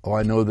 Oh,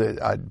 I know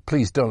that.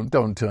 Please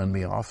don't turn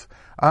me off.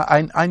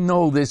 I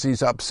know this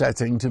is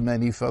upsetting to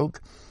many folk,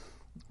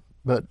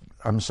 but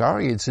I'm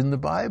sorry, it's in the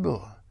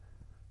Bible.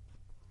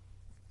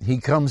 He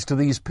comes to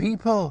these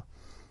people,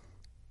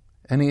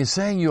 and he is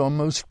saying, "You are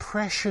most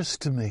precious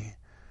to me.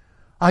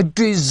 I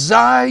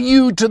desire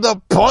you to the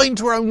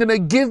point where I'm going to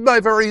give my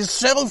very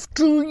self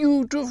to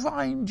you to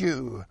find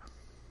you.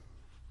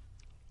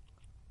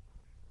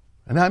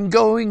 And I'm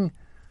going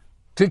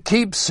to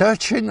keep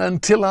searching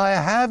until I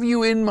have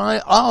you in my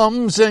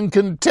arms and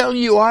can tell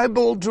you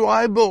eyeball to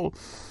eyeball,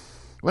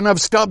 when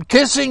I've stopped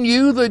kissing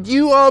you, that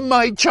you are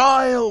my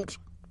child.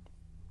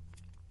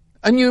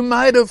 And you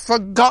might have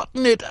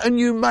forgotten it, and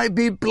you might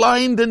be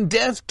blind and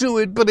deaf to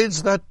it, but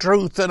it's the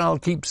truth, and I'll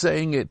keep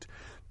saying it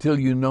till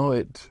you know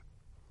it."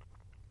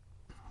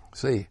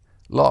 See,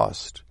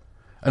 lost.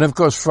 And of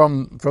course,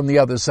 from the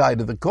other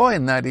side of the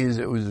coin, that is,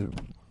 it was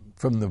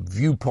from the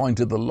viewpoint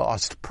of the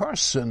lost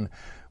person.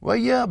 Well,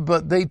 yeah,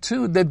 but they've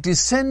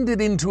descended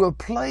into a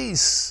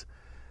place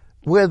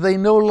where they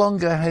no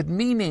longer had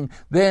meaning.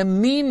 Their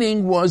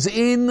meaning was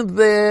in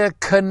their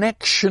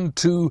connection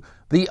to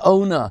the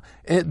owner.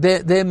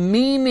 Their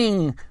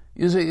meaning,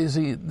 you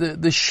see,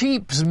 the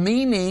sheep's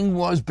meaning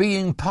was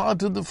being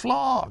part of the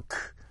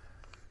flock.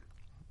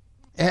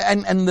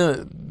 And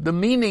the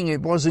meaning,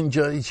 it wasn't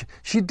just,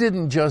 she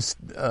didn't just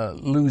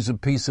lose a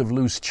piece of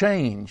loose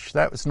change.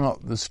 That was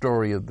not the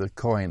story of the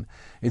coin.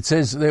 It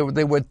says there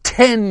were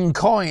 10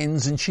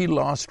 coins and she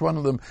lost one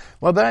of them.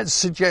 Well, that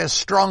suggests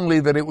strongly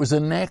that it was a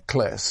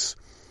necklace.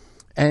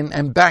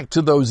 And back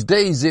to those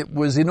days, it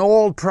was in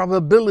all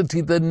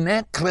probability the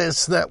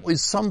necklace that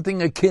was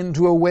something akin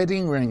to a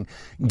wedding ring,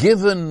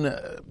 given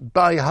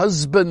by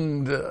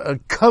husband, a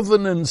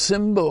covenant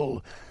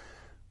symbol.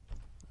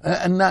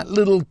 And that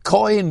little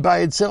coin by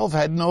itself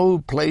had no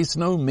place,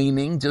 no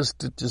meaning,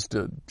 just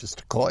a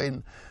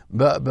coin.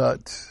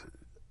 But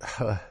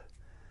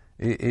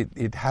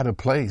it had a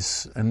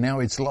place, and now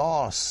it's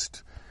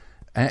lost.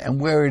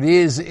 And where it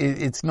is,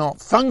 it's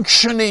not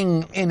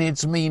functioning in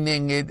its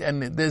meaning,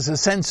 and there's a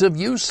sense of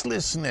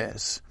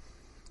uselessness.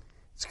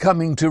 It's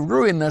coming to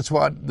ruin. That's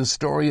what the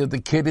story of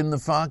the kid in the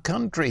far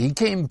country. He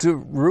came to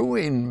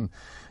ruin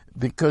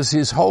because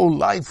his whole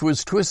life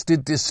was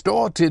twisted,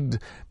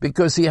 distorted,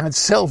 because he had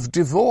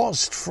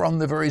self-divorced from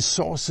the very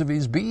source of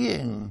his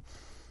being.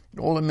 It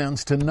all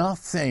amounts to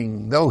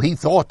nothing, though he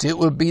thought it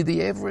would be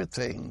the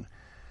everything.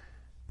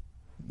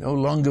 No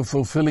longer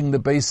fulfilling the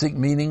basic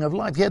meaning of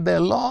life. Yeah, they're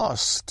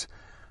lost.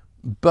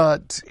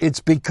 But it's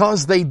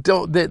because they've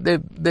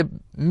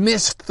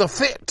missed the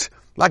fit,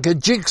 like a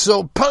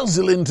jigsaw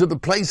puzzle into the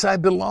place I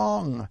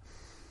belong.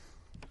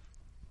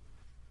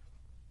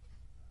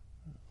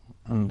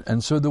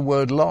 And so the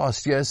word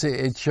lost, yes,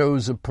 it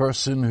shows a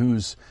person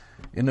who's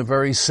in a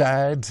very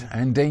sad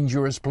and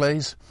dangerous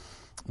place.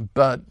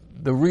 But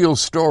the real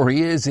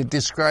story is it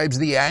describes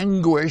the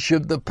anguish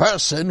of the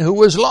person who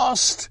was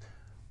lost.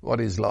 What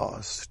is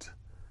lost?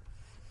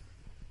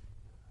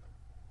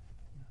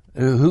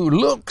 Who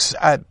looks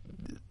at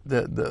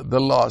the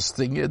lost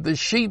thing. The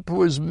sheep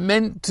was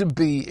meant to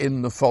be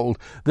in the fold.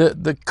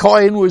 The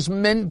coin was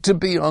meant to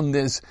be on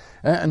this.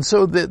 And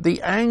so the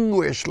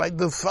anguish, like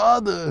the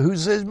father who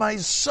says, my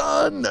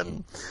son,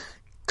 and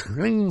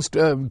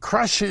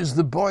crushes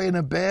the boy in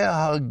a bear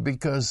hug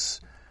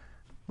because,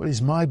 well,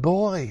 he's my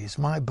boy. He's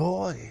my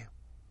boy.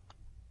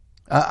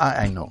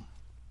 I know.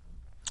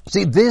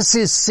 See, this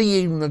is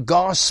seeing the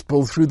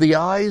gospel through the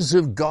eyes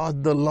of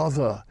God the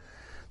lover.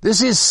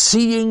 This is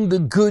seeing the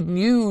good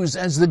news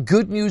as the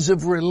good news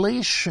of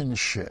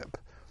relationship.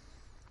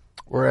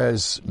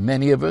 Whereas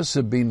many of us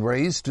have been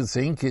raised to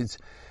think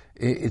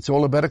it's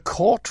all about a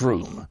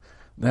courtroom.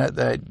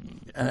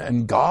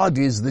 And God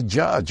is the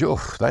judge.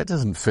 Oh, that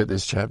doesn't fit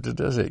this chapter,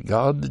 does it?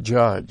 God the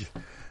judge.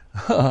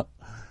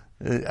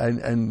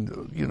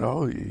 and you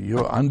know,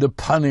 you're under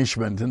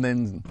punishment, and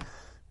then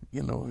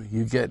you know,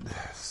 you get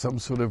some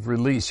sort of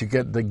release, you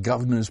get the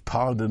governor's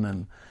pardon,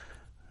 and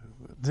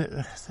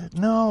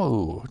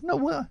no.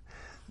 Well,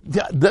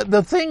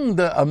 the thing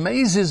that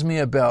amazes me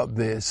about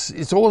this,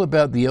 it's all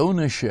about the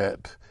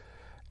ownership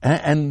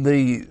and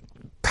the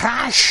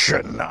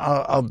passion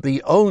of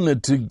the owner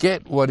to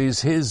get what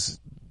is his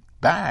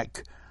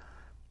back.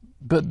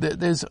 But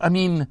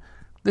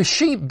the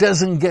sheep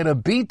doesn't get a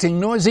beating,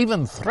 nor is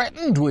even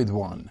threatened with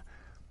one.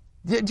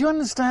 Do you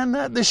understand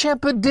that? The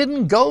shepherd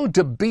didn't go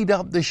to beat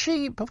up the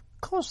sheep. Of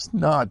course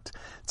not.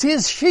 It's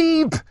his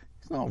sheep.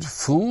 He's not a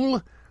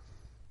fool.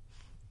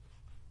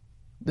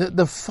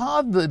 The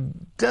father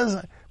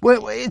doesn't...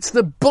 Well, it's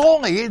the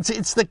boy.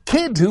 It's the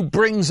kid who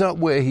brings up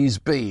where he's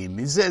been.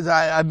 He says,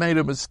 I made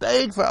a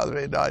mistake, Father,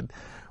 and I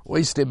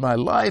wasted my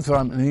life.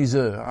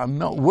 I'm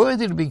not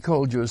worthy to be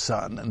called your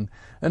son.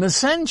 And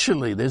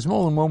essentially, there's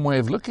more than one way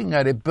of looking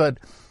at it, but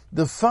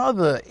the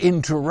father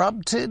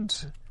interrupted...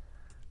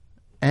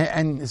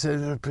 And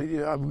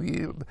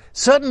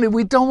suddenly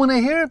we don't want to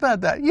hear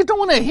about that. You don't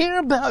want to hear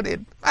about it.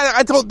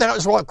 I thought that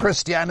was what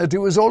Christianity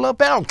was all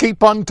about.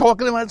 Keep on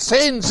talking about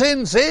sin,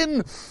 sin,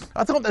 sin.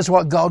 I thought that's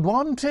what God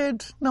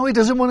wanted. No, he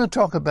doesn't want to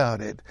talk about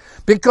it.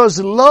 Because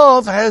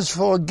love has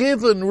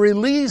forgiven,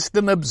 released,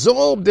 and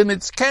absorbed, and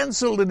it's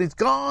cancelled, and it's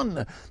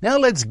gone. Now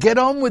let's get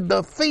on with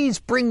the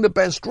feast. Bring the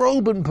best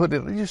robe and put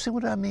it. You see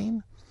what I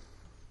mean?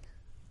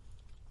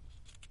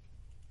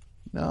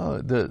 No,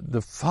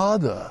 the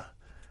Father...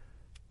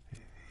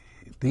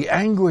 The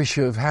anguish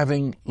of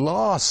having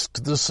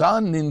lost the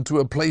son into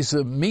a place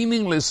of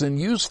meaningless and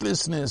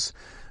uselessness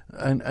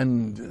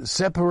and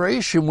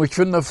separation, which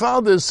from the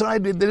father's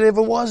side there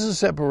never was a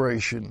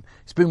separation.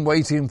 He's been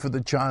waiting for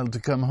the child to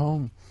come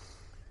home.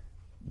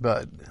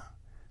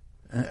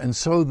 And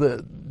so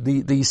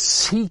the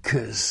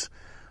seekers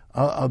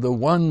are the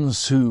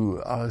ones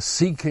who are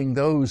seeking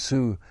those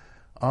who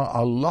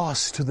are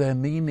lost to their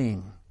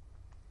meaning.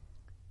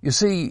 You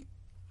see,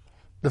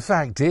 the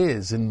fact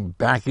is, and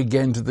back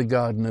again to the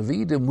Garden of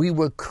Eden, we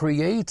were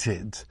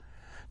created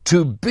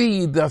to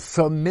be the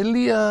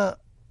familiar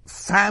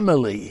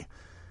family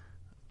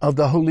of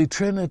the Holy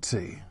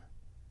Trinity.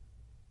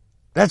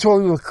 That's why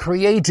we were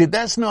created.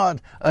 That's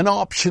not an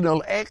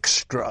optional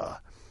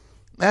extra.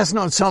 That's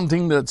not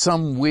something that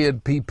some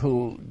weird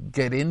people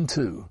get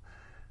into.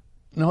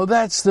 No,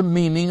 that's the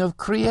meaning of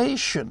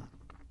creation.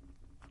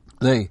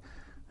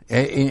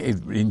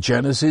 In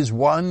Genesis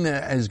 1,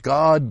 as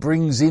God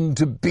brings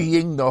into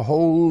being the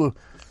whole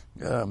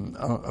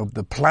of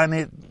the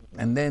planet,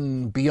 and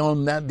then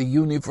beyond that, the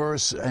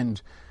universe,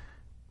 and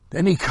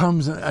then he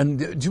comes, and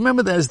do you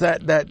remember there's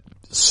that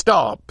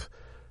stop,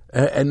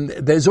 and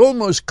there's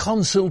almost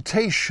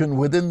consultation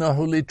within the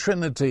Holy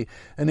Trinity,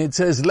 and it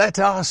says, let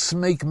us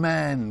make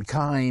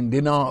mankind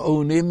in our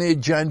own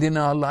image and in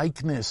our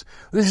likeness.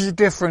 This is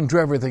different to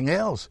everything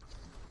else.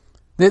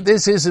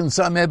 This isn't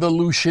some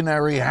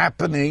evolutionary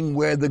happening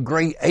where the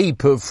great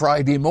ape of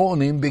Friday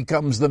morning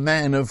becomes the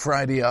man of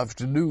Friday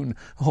afternoon.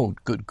 Oh,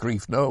 good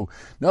grief, no.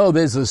 No,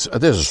 there's a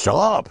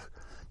stop.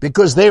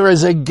 Because there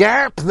is a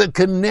gap that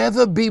can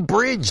never be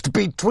bridged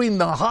between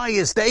the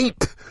highest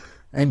ape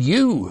and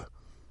you.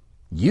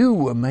 You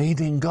were made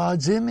in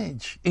God's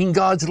image, in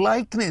God's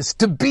likeness,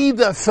 to be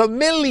the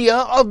familiar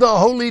of the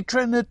Holy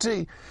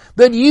Trinity.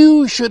 That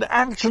you should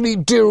actually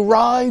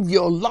derive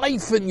your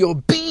life and your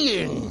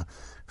being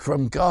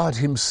from God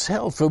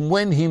himself. And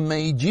when he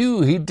made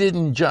you, he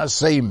didn't just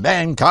say,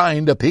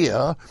 mankind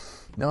appear.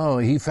 No,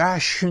 he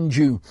fashioned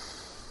you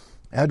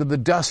out of the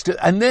dust.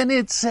 And then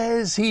it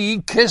says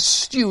he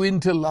kissed you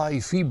into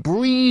life. He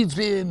breathed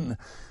in.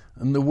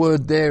 And the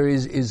word there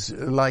is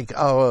like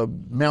our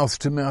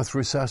mouth-to-mouth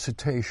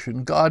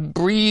resuscitation. God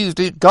breathed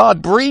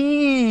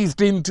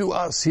into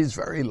us his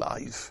very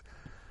life.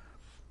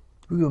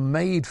 We were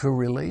made for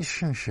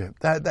relationship.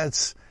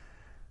 That's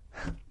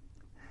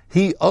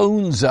he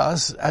owns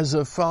us as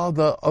a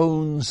father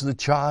owns the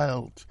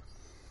child.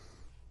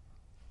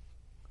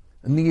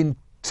 And the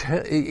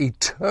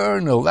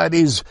eternal, that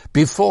is,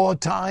 before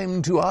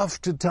time to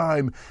after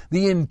time,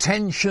 the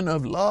intention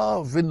of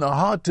love in the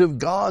heart of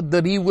God,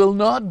 that he will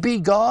not be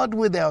God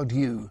without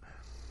you.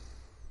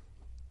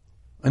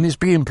 And it's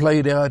being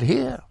played out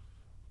here.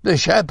 The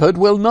shepherd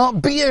will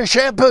not be a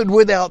shepherd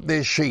without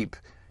this sheep.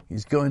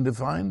 He's going to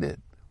find it.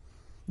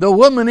 The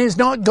woman is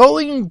not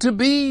going to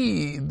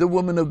be the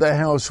woman of the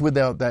house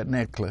without that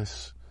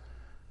necklace.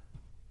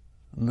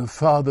 And the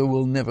father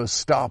will never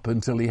stop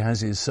until he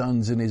has his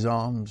sons in his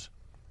arms.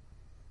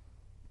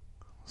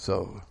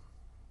 So,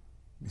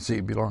 you see,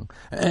 it belongs.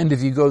 And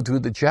if you go through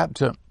the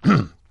chapter,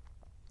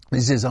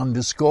 this is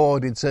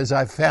underscored. It says,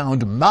 I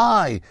found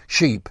my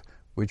sheep,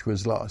 which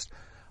was lost.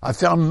 I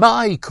found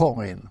my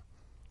coin.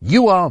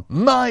 You are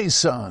my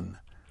son.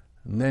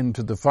 And then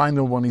to the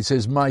final one, he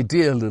says, my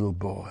dear little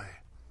boy.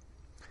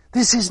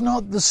 This is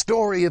not the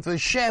story of a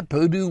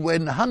shepherd who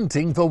went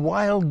hunting for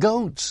wild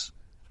goats.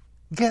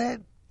 Get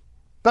it?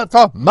 But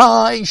for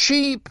my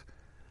sheep.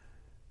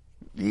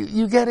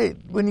 You get it.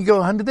 When you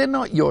go hunting, they're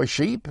not your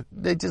sheep.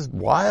 They're just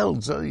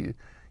wild, so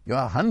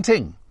you're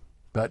hunting.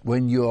 But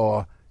when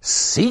you're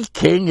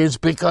seeking, it's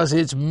because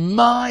it's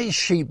my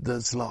sheep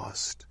that's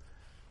lost.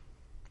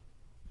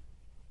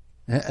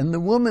 And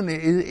the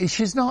woman,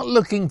 she's not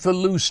looking for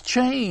loose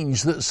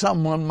change that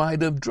someone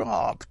might have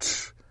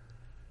dropped.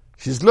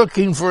 She's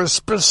looking for a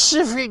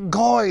specific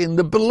coin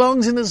that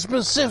belongs in a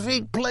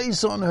specific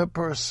place on her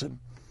person.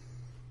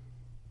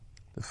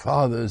 The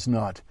father's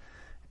not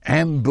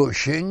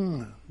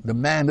ambushing the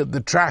man at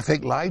the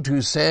traffic light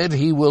who said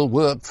he will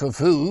work for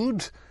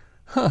food.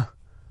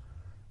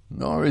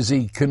 Nor is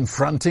he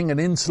confronting an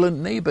insolent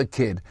neighbor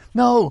kid.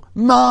 No,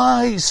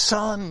 my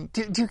son.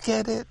 Do you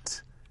get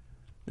it?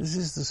 This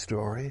is the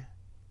story.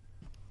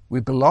 We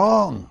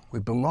belong.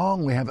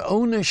 We have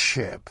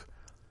ownership.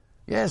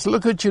 Yes,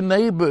 look at your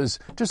neighbors.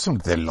 Just some,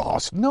 they're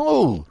lost.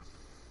 No.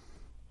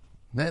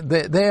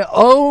 They're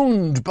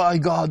owned by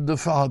God the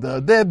Father.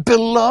 They're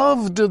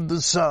beloved of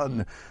the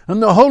Son.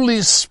 And the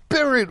Holy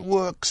Spirit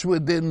works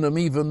within them,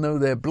 even though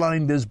they're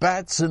blind as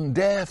bats and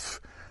deaf.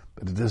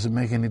 But it doesn't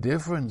make any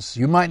difference.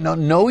 You might not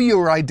know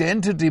your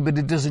identity, but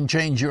it doesn't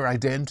change your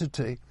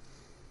identity.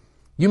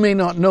 You may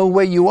not know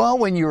where you are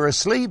when you're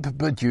asleep,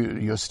 but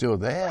you're still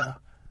there.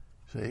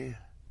 See?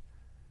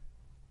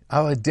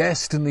 Our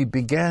destiny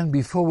began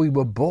before we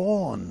were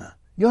born.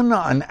 You're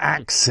not an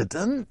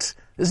accident.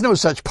 There's no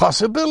such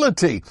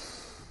possibility,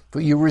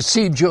 for you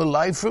received your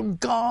life from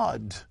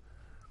God.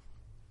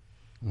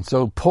 And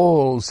so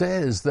Paul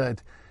says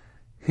that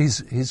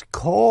his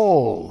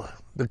call,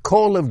 the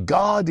call of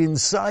God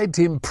inside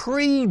him,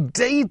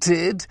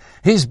 predated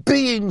his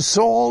being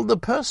Saul the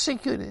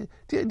persecuted.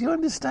 Do you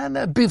understand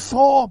that?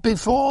 Before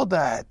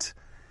that,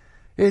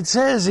 it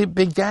says it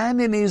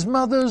began in his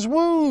mother's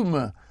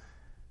womb.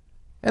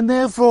 And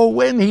therefore,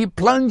 when he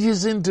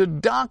plunges into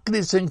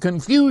darkness and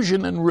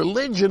confusion and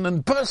religion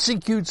and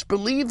persecutes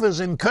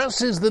believers and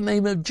curses the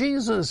name of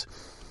Jesus,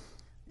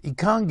 he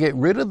can't get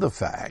rid of the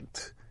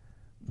fact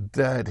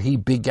that he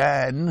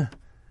began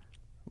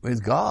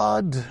with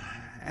God,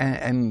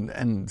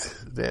 and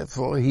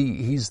therefore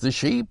he's the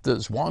sheep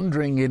that's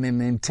wandering in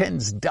an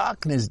intense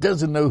darkness,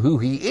 doesn't know who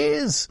he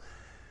is,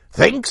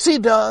 thinks he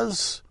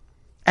does,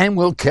 and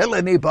will kill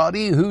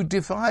anybody who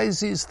defies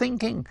his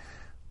thinking.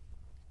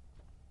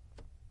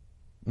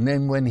 And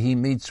then when he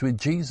meets with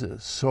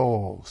Jesus,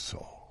 Saul,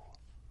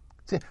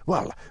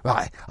 Well,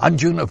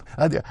 aren't you?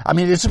 I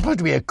mean, it's supposed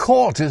to be a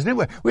court, isn't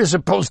it? We're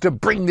supposed to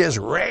bring this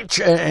wretch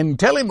and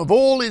tell him of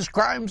all his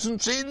crimes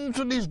and sins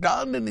that he's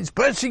done, and he's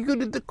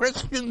persecuted the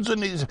Christians,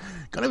 and he's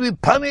going to be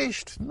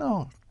punished.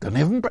 No,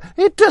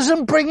 it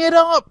doesn't bring it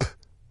up.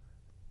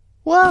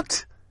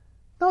 What?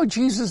 No,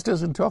 Jesus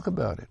doesn't talk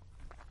about it.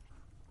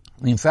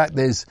 In fact,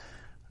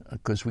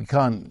 because we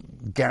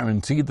can't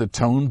guarantee the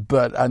tone,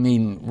 but I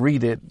mean,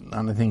 read it,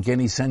 and I think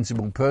any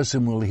sensible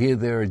person will hear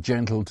there a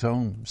gentle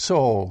tone.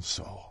 Saul,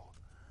 Saul,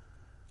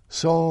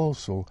 Saul,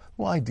 Saul,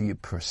 why do you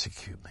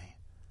persecute me?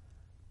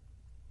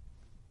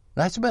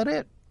 That's about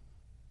it.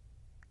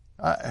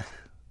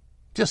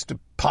 Just a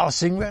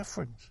passing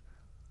reference.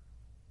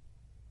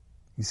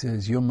 He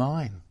says, you're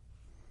mine.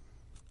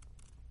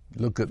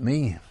 Look at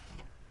me.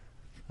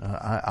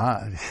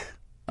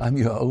 I'm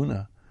your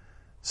owner.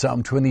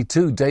 Psalm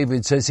 22,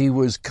 David says he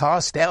was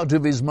cast out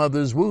of his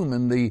mother's womb,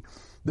 and the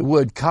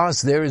word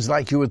cast there is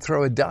like you would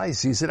throw a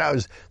dice. He said, I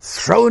was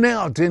thrown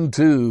out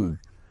into...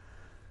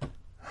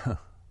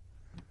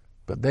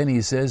 But then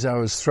he says, I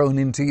was thrown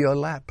into your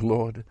lap,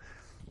 Lord.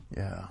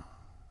 Yeah,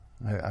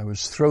 I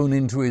was thrown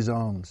into his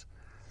arms.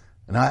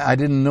 And I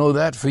didn't know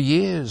that for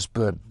years,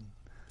 but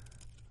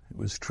it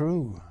was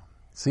true.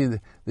 See,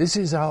 this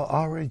is our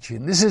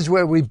origin. This is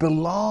where we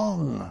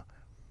belong.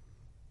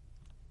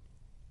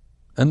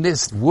 And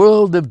this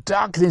world of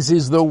darkness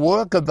is the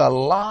work of the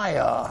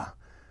liar.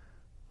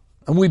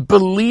 And we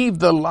believe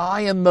the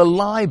lie, and the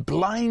lie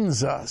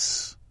blinds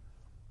us.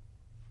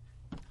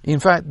 In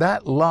fact,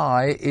 that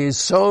lie is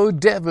so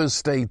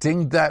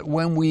devastating that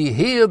when we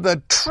hear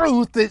the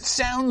truth, it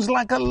sounds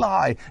like a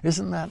lie.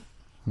 Isn't that?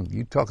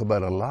 You talk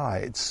about a lie,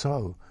 it's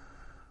so.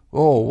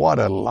 Oh, what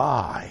a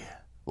lie.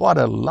 What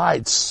a lie.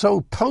 It's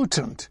so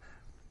potent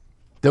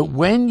that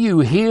when you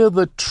hear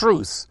the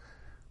truth,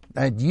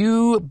 that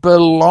you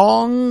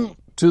belong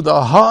to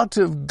the heart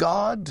of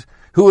God,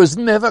 who has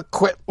never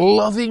quit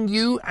loving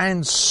you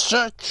and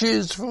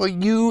searches for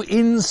you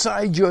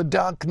inside your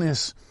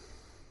darkness.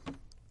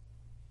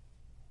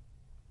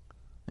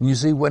 And you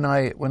see, when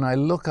I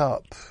look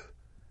up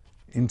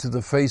into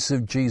the face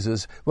of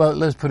Jesus, well,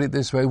 let's put it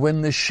this way,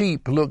 when the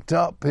sheep looked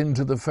up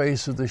into the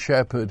face of the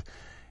shepherd,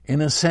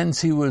 in a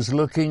sense he was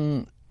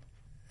looking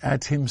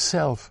at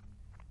himself.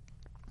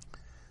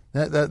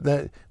 In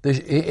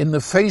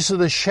the face of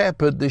the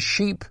shepherd, the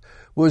sheep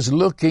was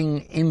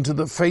looking into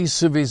the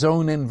face of his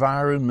own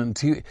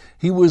environment.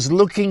 He was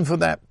looking for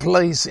that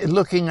place,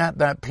 looking at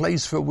that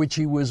place for which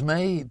he was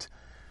made,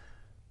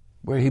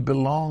 where he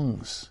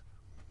belongs.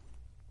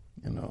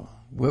 You know,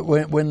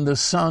 when the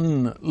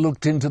son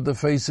looked into the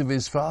face of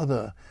his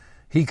father,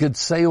 he could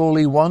say all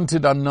he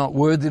wanted, I'm not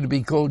worthy to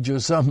be called your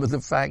son, but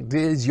the fact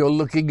is you're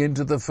looking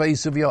into the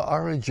face of your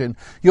origin.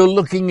 You're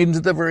looking into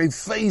the very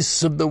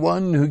face of the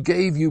one who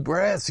gave you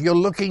breath. You're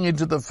looking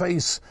into the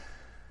face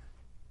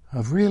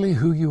of really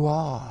who you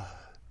are.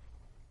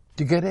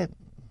 Do you get it?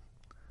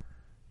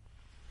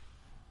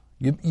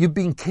 You've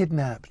been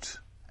kidnapped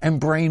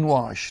and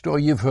brainwashed, or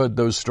you've heard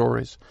those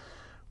stories.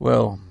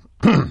 Well,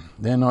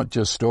 they're not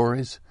just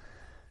stories,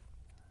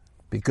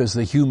 because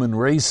the human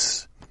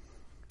race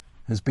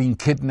has been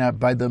kidnapped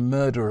by the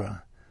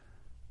murderer.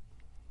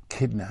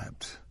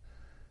 Kidnapped.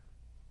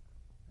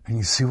 And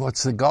you see,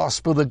 what's the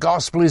gospel? The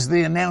gospel is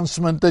the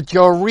announcement that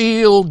your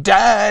real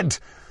dad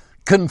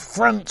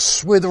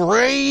confronts with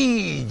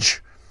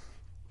rage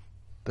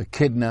the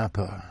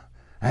kidnapper.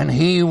 And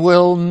he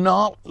will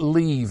not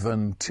leave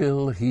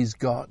until he's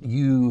got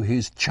you,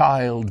 his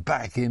child,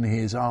 back in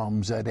his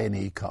arms at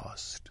any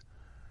cost.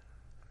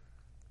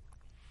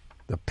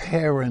 The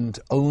parent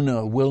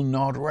owner will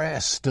not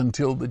rest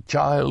until the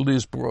child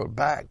is brought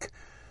back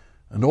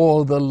and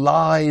all the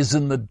lies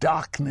and the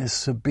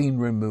darkness have been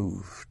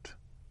removed.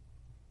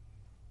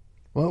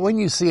 Well, when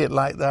you see it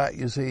like that,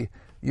 you see,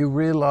 you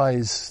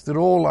realize that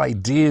all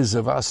ideas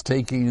of us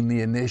taking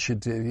the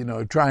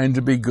initiative, trying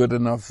to be good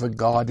enough for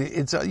God,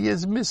 it's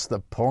missed the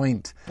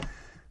point.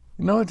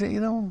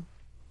 The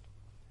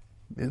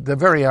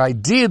very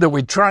idea that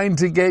we're trying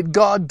to get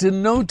God to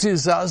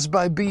notice us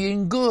by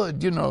being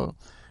good,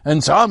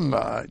 And some,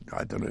 I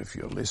don't know if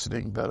you're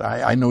listening, but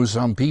I know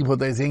some people,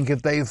 they think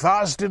if they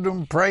fasted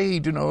and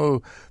prayed,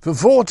 for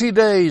 40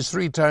 days,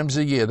 3 times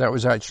a year, that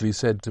was actually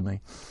said to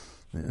me.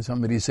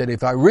 Somebody said,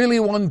 if I really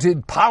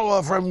wanted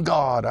power from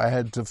God, I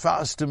had to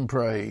fast and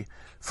pray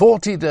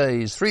 40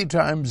 days, 3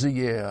 times a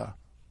year.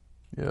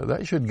 Yeah,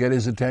 that should get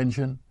his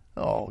attention.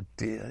 Oh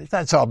dear,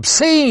 that's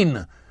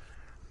obscene.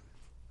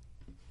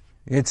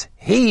 It's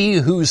he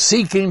who's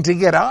seeking to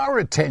get our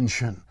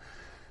attention,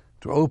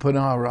 to open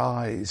our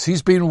eyes.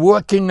 He's been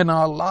working in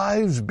our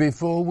lives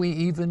before we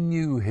even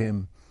knew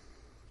him.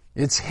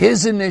 It's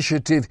his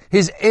initiative,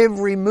 his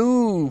every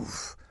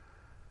move.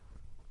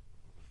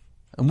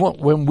 And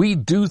when we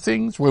do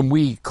things, when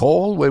we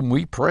call, when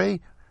we pray,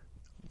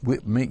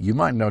 you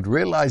might not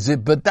realize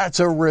it, but that's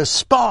a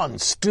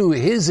response to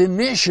his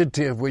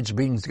initiative which has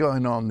been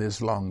going on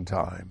this long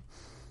time.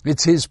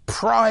 It's his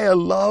prior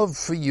love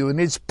for you and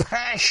his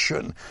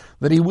passion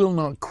that he will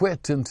not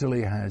quit until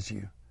he has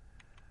you.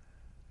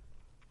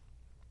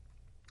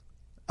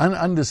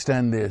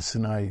 Understand this,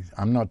 and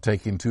I'm not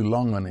taking too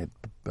long on it,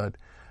 but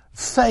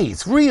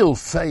faith, real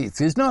faith,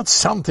 is not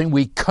something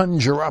we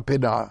conjure up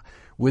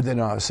within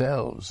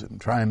ourselves and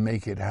try and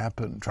make it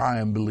happen, try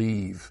and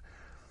believe.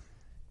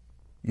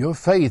 Your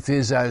faith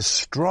is as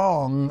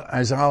strong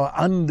as our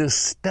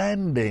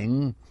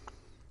understanding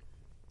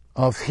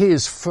of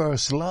His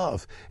first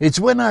love. It's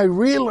when I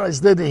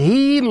realize that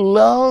He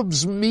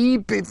loves me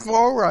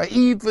before I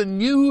even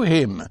knew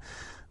Him,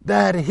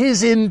 that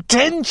His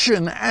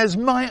intention as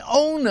my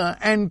owner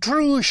and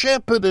true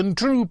shepherd and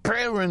true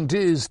parent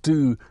is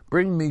to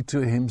bring me to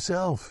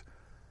Himself.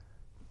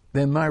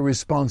 Then my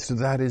response to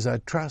that is I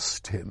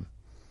trust Him.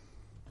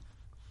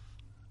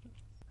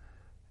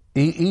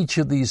 Each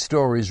of these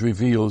stories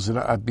reveals, and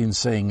I've been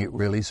saying it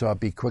really, so I'll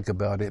be quick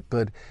about it,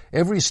 but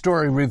every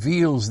story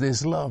reveals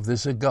this love,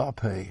 this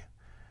agape.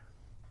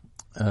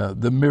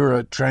 The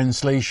Mirror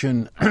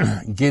translation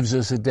gives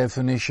us a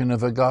definition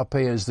of agape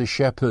as the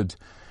shepherd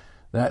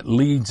that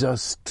leads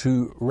us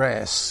to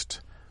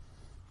rest.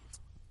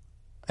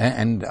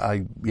 And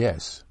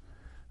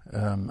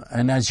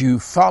as you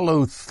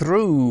follow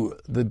through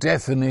the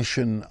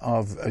definition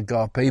of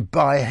agape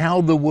by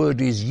how the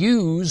word is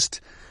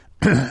used,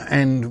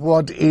 and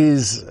what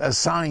is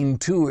assigned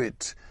to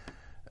it,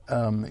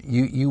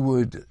 you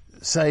would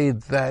say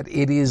that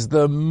it is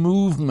the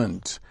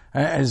movement,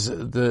 as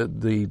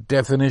the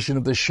definition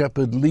of the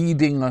shepherd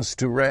leading us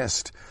to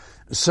rest.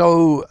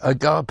 So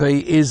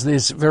agape is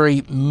this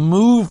very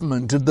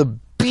movement of the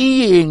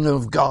being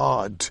of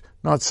God,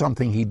 not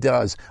something He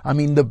does. I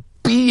mean the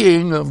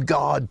being of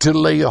God to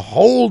lay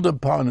hold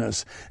upon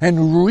us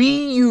and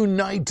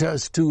reunite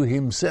us to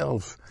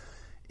Himself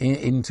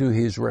into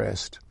His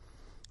rest.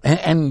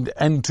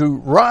 And to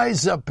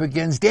rise up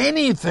against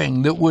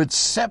anything that would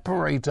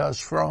separate us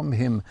from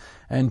Him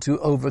and to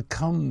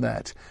overcome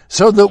that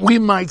so that we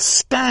might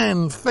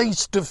stand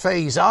face to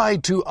face, eye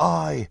to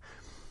eye,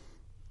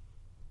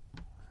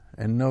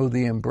 and know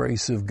the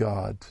embrace of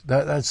God.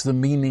 That's the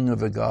meaning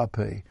of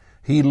agape.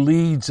 He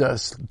leads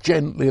us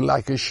gently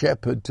like a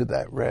shepherd to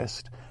that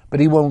rest, but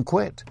He won't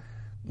quit.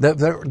 The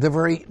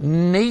very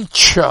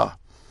nature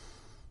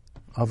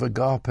of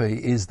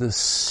agape is the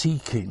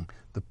seeking,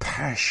 the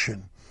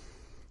passion.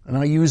 And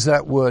I use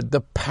that word,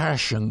 the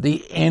passion,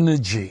 the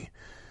energy,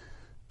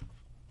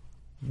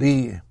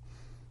 the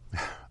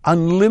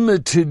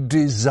unlimited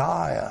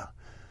desire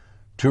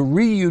to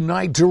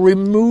reunite, to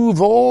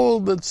remove all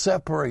that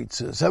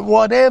separates us, at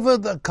whatever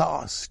the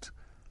cost,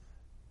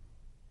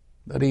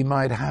 that He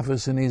might have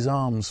us in His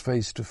arms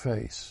face to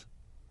face.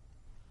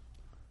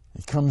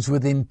 It comes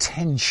with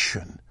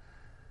intention,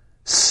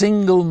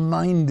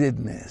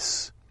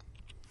 single-mindedness.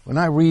 When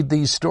I read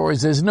these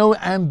stories, there's no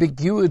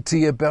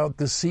ambiguity about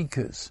the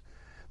seekers.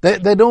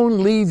 They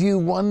don't leave you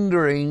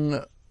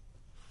wondering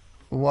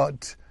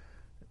what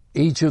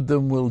each of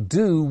them will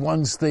do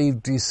once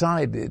they've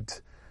decided.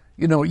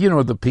 You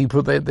know the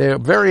people, they're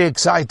very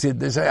excited.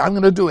 They say, I'm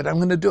going to do it.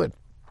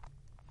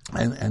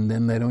 And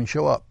then they don't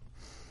show up.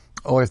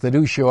 Or if they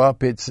do show up,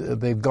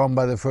 they've gone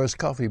by the first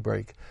coffee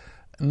break.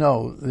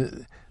 No,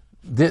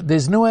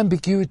 there's no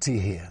ambiguity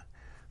here.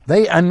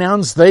 They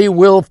announce they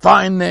will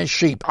find their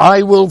sheep.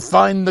 I will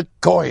find the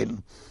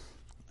coin.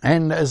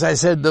 And as I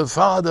said, the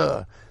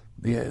father,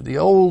 the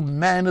old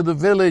man of the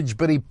village,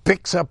 but he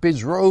picks up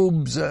his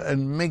robes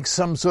and makes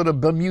some sort of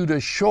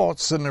Bermuda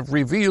shorts and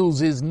reveals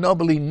his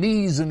knobbly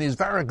knees and his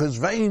varicose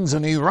veins,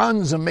 and he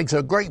runs and makes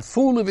a great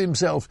fool of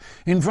himself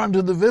in front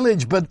of the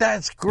village. But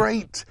that's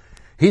great.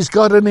 He's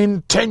got an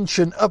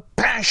intention, a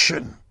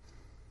passion.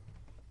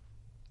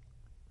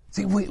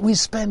 See, we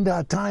spend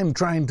our time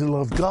trying to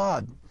love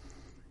God.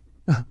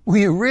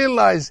 We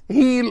realize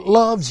He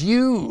loves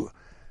you.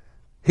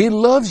 He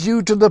loves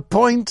you to the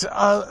point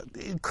of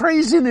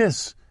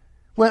craziness.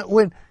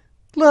 When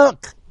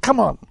look, come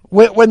on.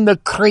 When the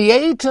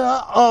Creator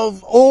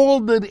of all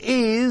that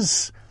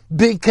is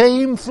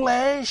became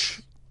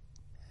flesh,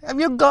 have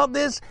you got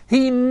this?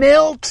 He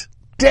knelt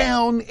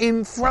down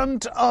in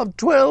front of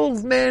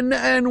 12 men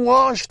and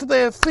washed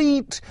their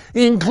feet,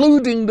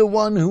 including the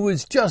one who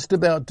was just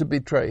about to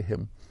betray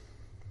Him.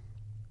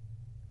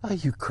 Are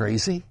you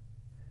crazy?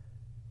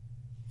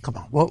 Come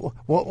on,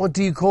 what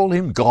do you call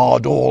Him?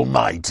 God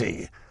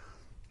Almighty.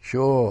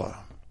 Sure.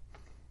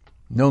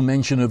 No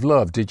mention of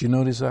love. Did you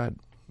notice that?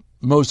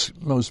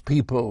 Most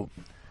people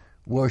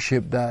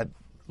worship that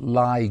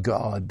lie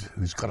God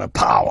who's got a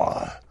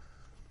power.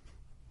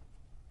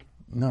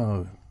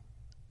 No.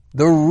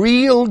 The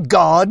real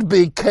God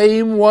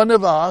became one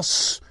of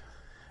us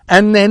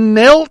and then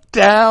knelt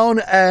down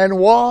and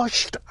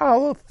washed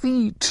our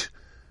feet.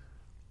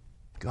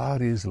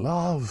 God is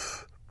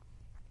love.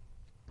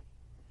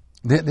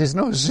 There's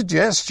no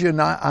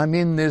suggestion I'm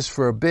in this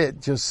for a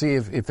bit, just see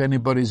if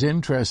anybody's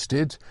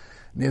interested.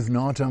 And if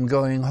not, I'm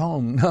going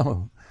home.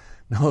 No,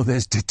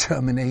 there's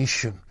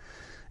determination.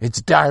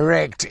 It's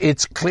direct,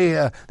 it's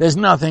clear, there's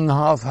nothing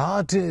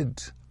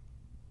half-hearted.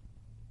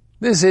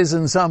 This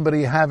isn't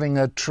somebody having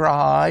a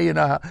try,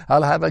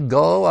 I'll have a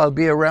go, I'll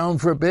be around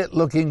for a bit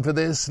looking for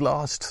this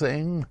lost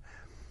thing.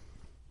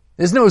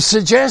 There's no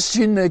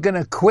suggestion they're going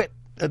to quit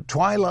at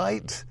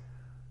twilight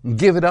and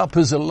give it up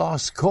as a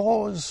lost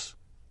cause.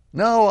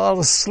 No,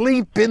 I'll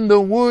sleep in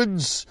the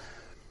woods.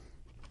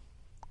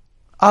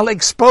 I'll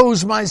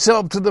expose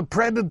myself to the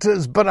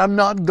predators, but I'm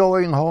not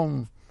going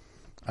home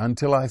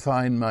until I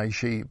find my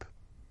sheep.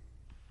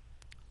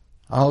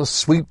 I'll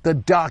sweep the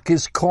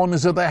darkest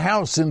corners of the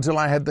house until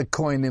I have the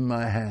coin in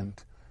my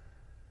hand.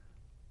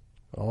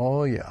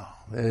 Oh yeah,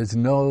 there's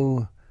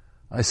no,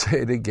 I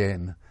say it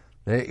again,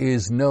 there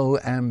is no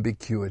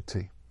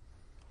ambiguity.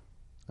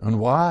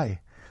 And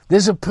why?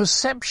 There's a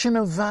perception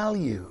of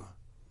value.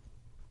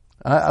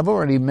 I've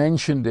already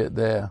mentioned it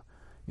there.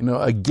 You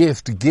know, a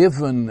gift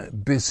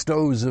given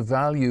bestows a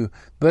value,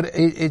 but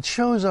it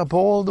shows up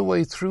all the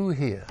way through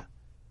here.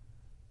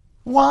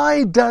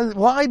 Why does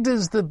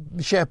the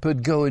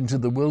shepherd go into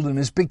the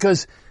wilderness?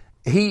 Because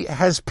he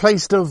has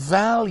placed a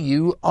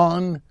value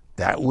on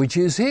that which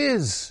is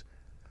his.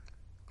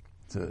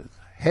 It's a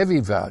heavy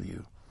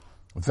value.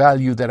 A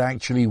value that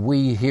actually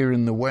we here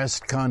in the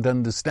West can't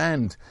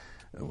understand.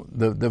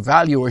 The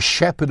value a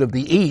shepherd of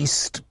the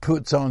East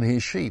puts on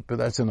his sheep, but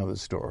that's another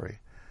story.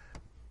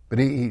 But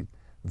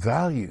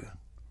value.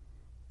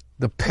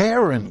 The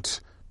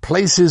parent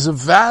places a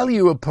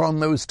value upon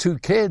those two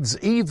kids,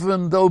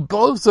 even though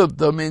both of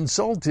them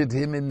insulted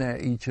him in their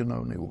each and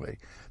only way.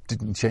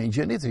 Didn't change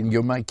anything.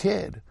 You're my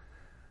kid.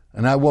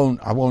 And I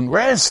won't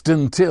rest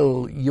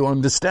until you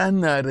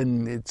understand that,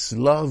 and it's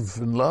love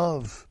and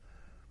love.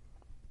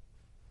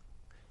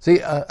 See,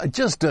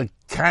 just a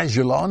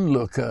casual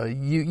onlooker,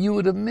 you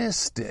would have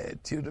missed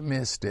it. You'd have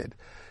missed it.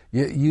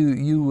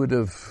 You would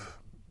have.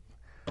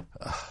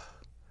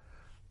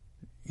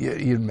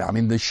 I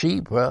mean, the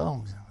sheep.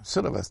 Well,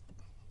 sort of a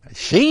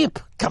sheep.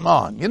 Come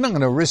on, you're not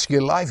going to risk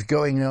your life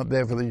going out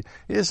there for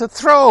it's a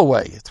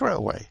throwaway.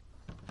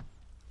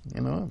 You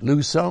know,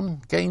 lose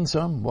some, gain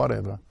some,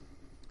 whatever.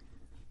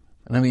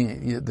 And I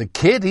mean, the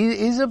kid,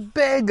 he's a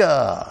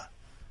beggar,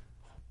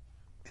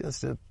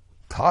 just a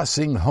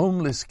passing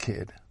homeless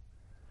kid.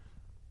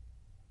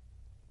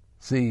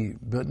 See,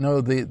 but no,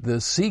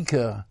 the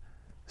seeker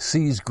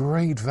sees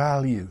great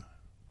value,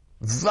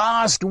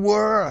 vast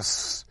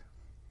worth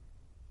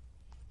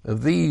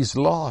of these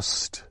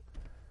lost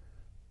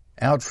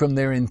out from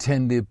their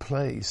intended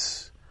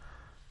place.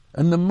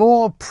 And the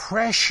more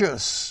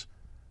precious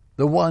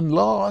the one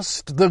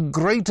lost, the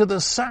greater the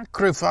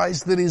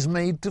sacrifice that is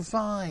made to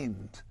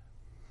find.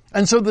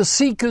 And so the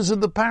seekers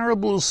of the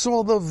parables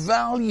saw the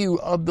value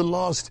of the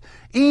lost,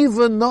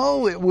 even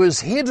though it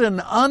was hidden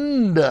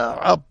under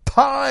a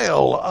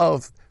pile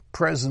of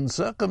present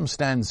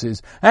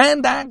circumstances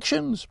and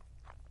actions.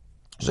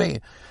 See,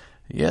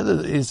 yeah,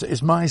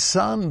 it's my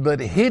son, but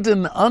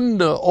hidden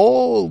under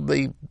all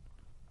the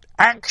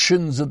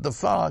actions of the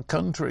far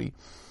country.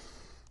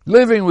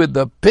 Living with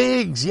the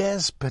pigs,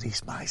 yes, but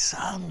he's my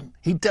son.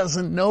 He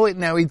doesn't know it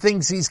now. He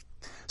thinks he's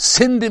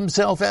sinned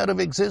himself out of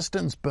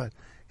existence, but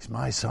he's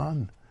my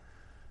son.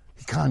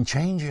 He can't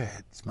change it.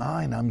 It's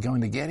mine. I'm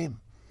going to get him.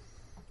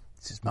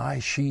 This is my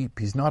sheep.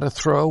 He's not a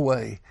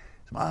throwaway.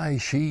 It's my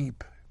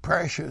sheep.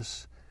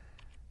 Precious.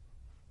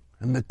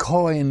 And the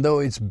coin, though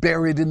it's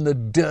buried in the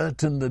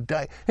dirt and the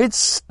dye, it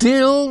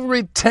still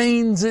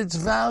retains its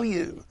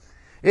value.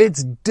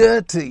 It's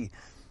dirty.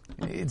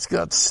 It's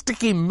got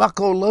sticky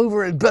muck all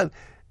over it, but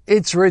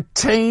it's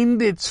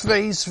retained its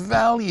face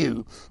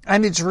value.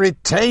 And it's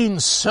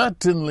retained,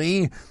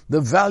 certainly, the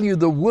value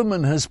the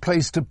woman has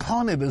placed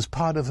upon it as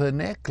part of her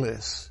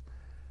necklace.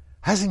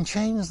 Hasn't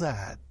changed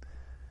that.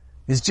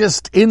 It's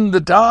just in the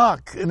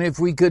dark. And if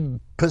we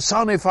could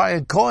personify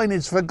a coin,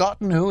 it's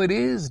forgotten who it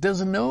is,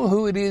 doesn't know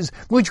who it is,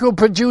 which will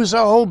produce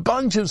a whole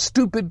bunch of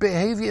stupid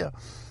behavior.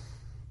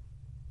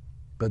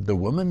 But the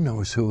woman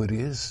knows who it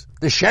is.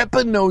 The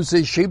shepherd knows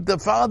his sheep. The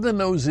father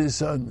knows his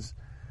sons.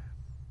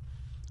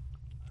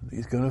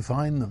 He's going to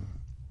find them.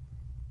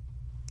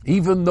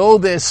 Even though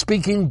they're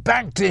speaking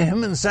back to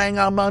him and saying,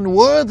 I'm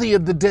unworthy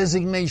of the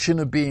designation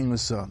of being a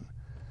son.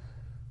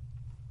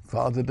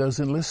 Father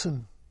doesn't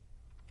listen.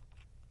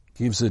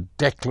 Gives a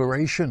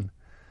declaration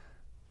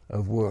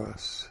of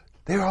worth.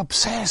 They're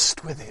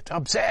obsessed with it.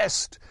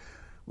 Obsessed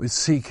with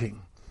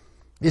seeking.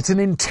 It's an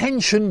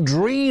intention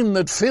dream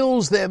that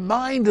fills their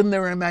mind and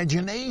their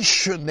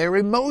imagination, their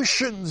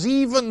emotions,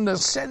 even the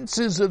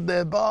senses of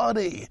their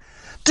body.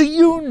 Do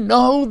you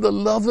know the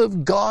love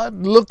of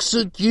God looks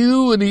at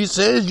you and he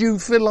says, you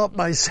fill up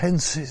my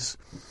senses.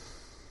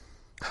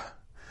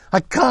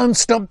 I can't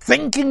stop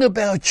thinking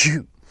about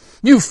you.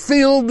 You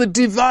fill the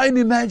divine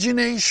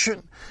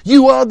imagination.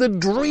 You are the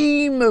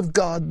dream of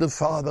God the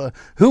Father,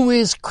 who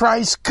is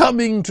Christ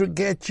coming to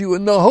get you,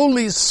 and the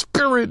Holy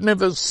Spirit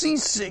never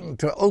ceasing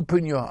to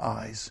open your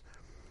eyes.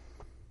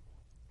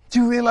 Do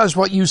you realize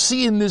what you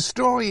see in this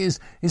story is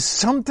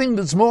something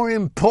that's more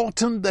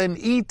important than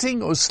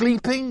eating or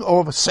sleeping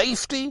or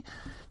safety?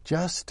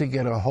 Just to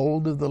get a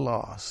hold of the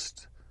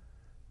lost.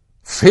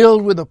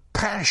 Filled with a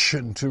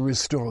passion to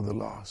restore the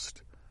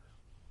lost.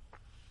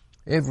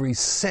 Every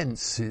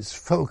sense is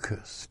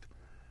focused.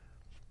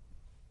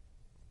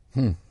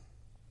 On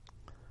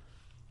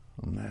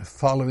that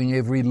following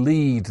every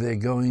lead they're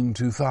going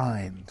to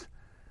find.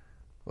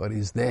 What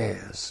is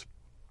theirs?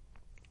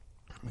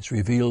 It's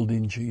revealed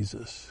in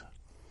Jesus.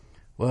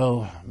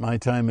 Well, my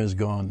time is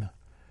gone.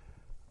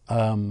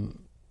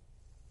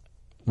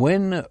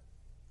 When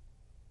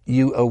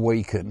you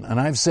awaken, and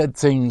I've said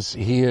things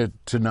here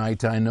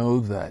tonight I know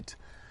that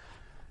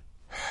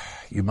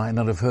you might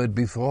not have heard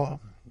before,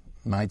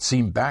 might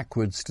seem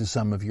backwards to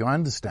some of you. I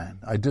understand.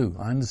 I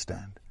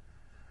understand.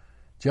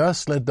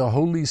 Just let the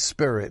Holy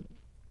Spirit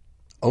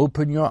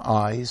open your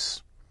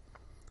eyes.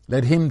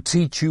 Let Him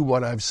teach you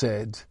what I've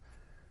said.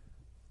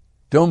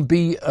 Don't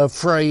be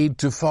afraid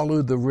to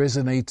follow the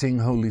resonating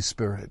Holy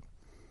Spirit.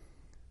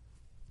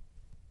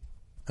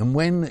 And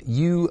when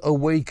you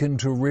awaken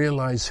to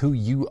realize who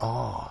you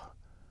are,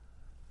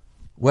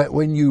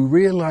 when you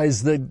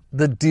realize that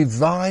the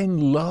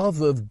divine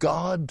love of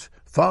God,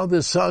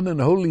 Father, Son, and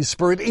Holy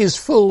Spirit is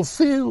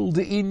fulfilled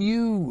in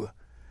you,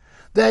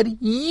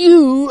 that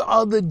you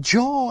are the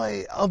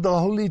joy of the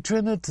Holy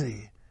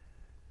Trinity.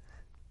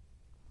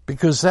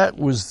 Because that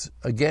was,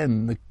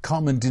 again, the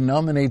common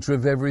denominator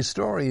of every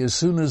story. As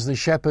soon as the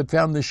shepherd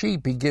found the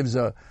sheep, he gives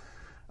a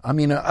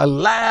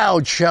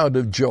loud shout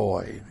of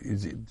joy.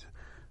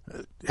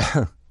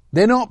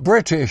 They're not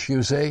British,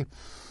 you see.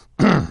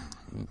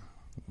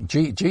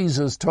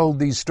 Jesus told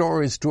these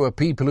stories to a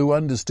people who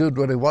understood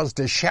what it was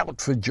to shout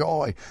for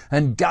joy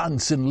and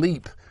dance and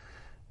leap.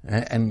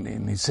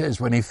 And he says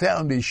when he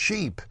found his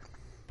sheep,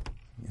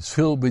 he's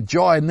filled with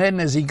joy. And then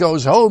as he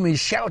goes home,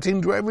 he's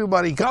shouting to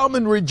everybody, come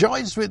and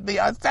rejoice with me.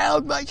 I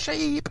found my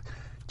sheep.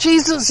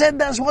 Jesus said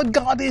that's what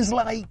God is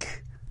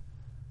like.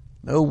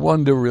 No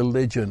wonder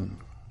religion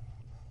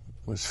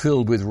was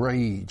filled with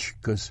rage,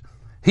 because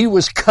He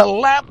was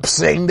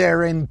collapsing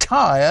their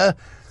entire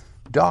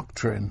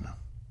doctrine.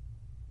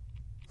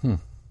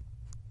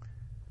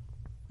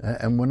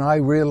 And when I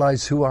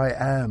realize who I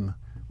am,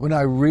 when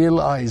I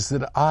realize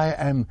that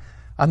I'm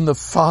the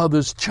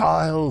Father's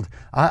child,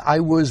 I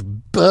was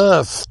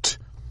birthed.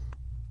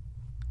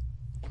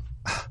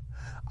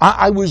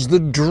 I was the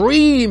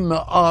dream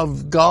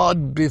of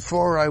God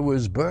before I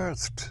was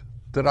birthed,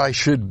 that I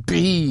should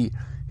be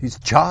His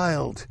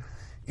child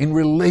in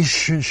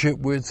relationship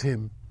with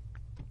Him.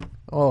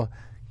 Oh,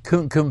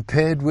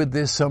 compared with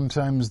this,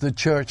 sometimes the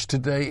church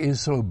today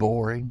is so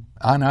boring.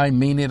 And I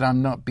mean it,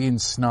 I'm not being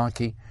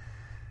snarky.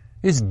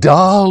 It's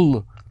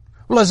dull.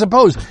 Well, I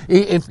suppose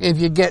if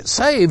you get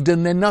saved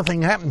and then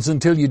nothing happens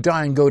until you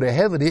die and go to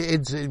heaven,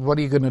 what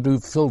are you going to do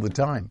to fill the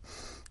time?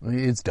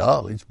 It's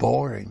dull, it's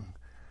boring.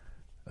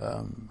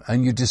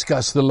 And you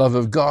discuss the love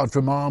of God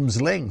from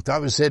arm's length. I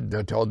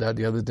told that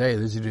the other day.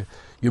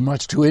 You're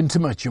much too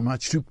intimate, you're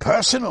much too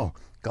personal.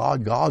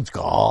 God's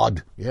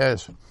God,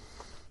 yes.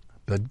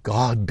 But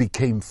God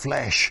became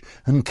flesh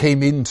and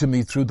came into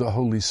me through the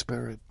Holy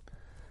Spirit.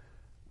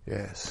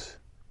 Yes.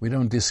 We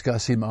don't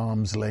discuss Him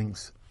arm's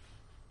length.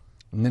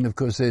 And then, of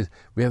course,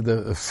 we have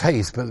the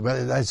faith, but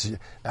that's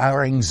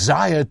our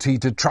anxiety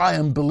to try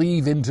and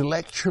believe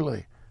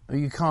intellectually. No,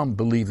 you can't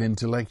believe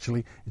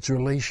intellectually. It's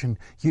relation.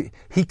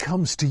 He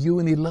comes to you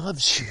and He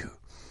loves you.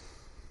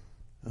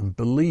 And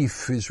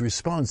belief is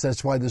response.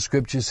 That's why the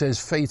Scripture says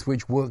faith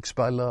which works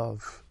by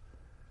love.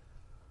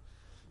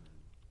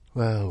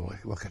 Well,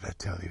 what could I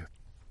tell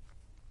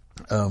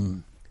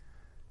you?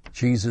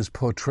 Jesus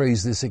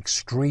portrays this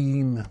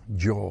extreme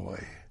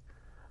joy.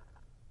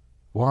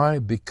 Why?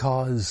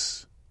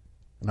 Because,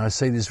 and I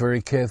say this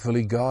very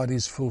carefully, God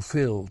is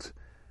fulfilled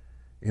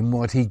in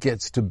what He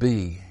gets to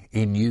be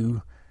in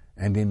you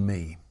and in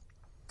me.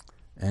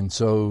 And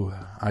so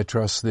I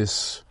trust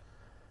this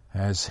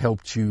has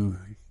helped you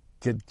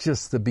get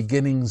just the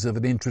beginnings of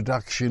an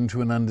introduction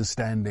to an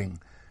understanding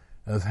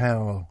of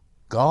how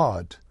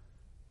God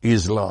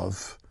is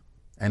love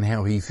and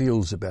how He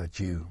feels about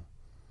you.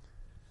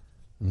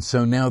 And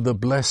so now the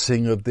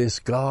blessing of this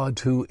God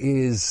who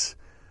is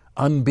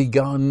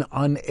unbegun,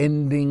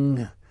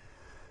 unending,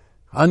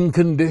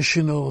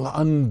 unconditional,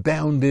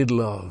 unbounded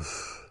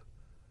love,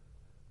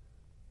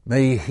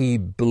 may He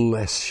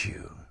bless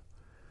you.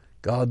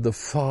 God the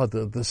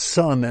Father, the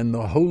Son, and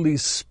the Holy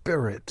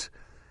Spirit,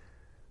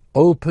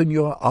 open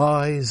your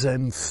eyes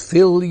and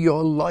fill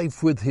your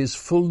life with His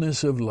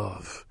fullness of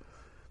love,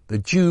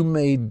 that you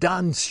may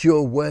dance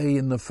your way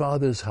in the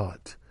Father's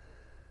heart.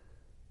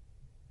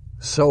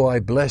 So I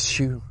bless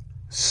you,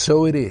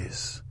 so it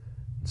is,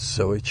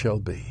 so it shall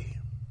be.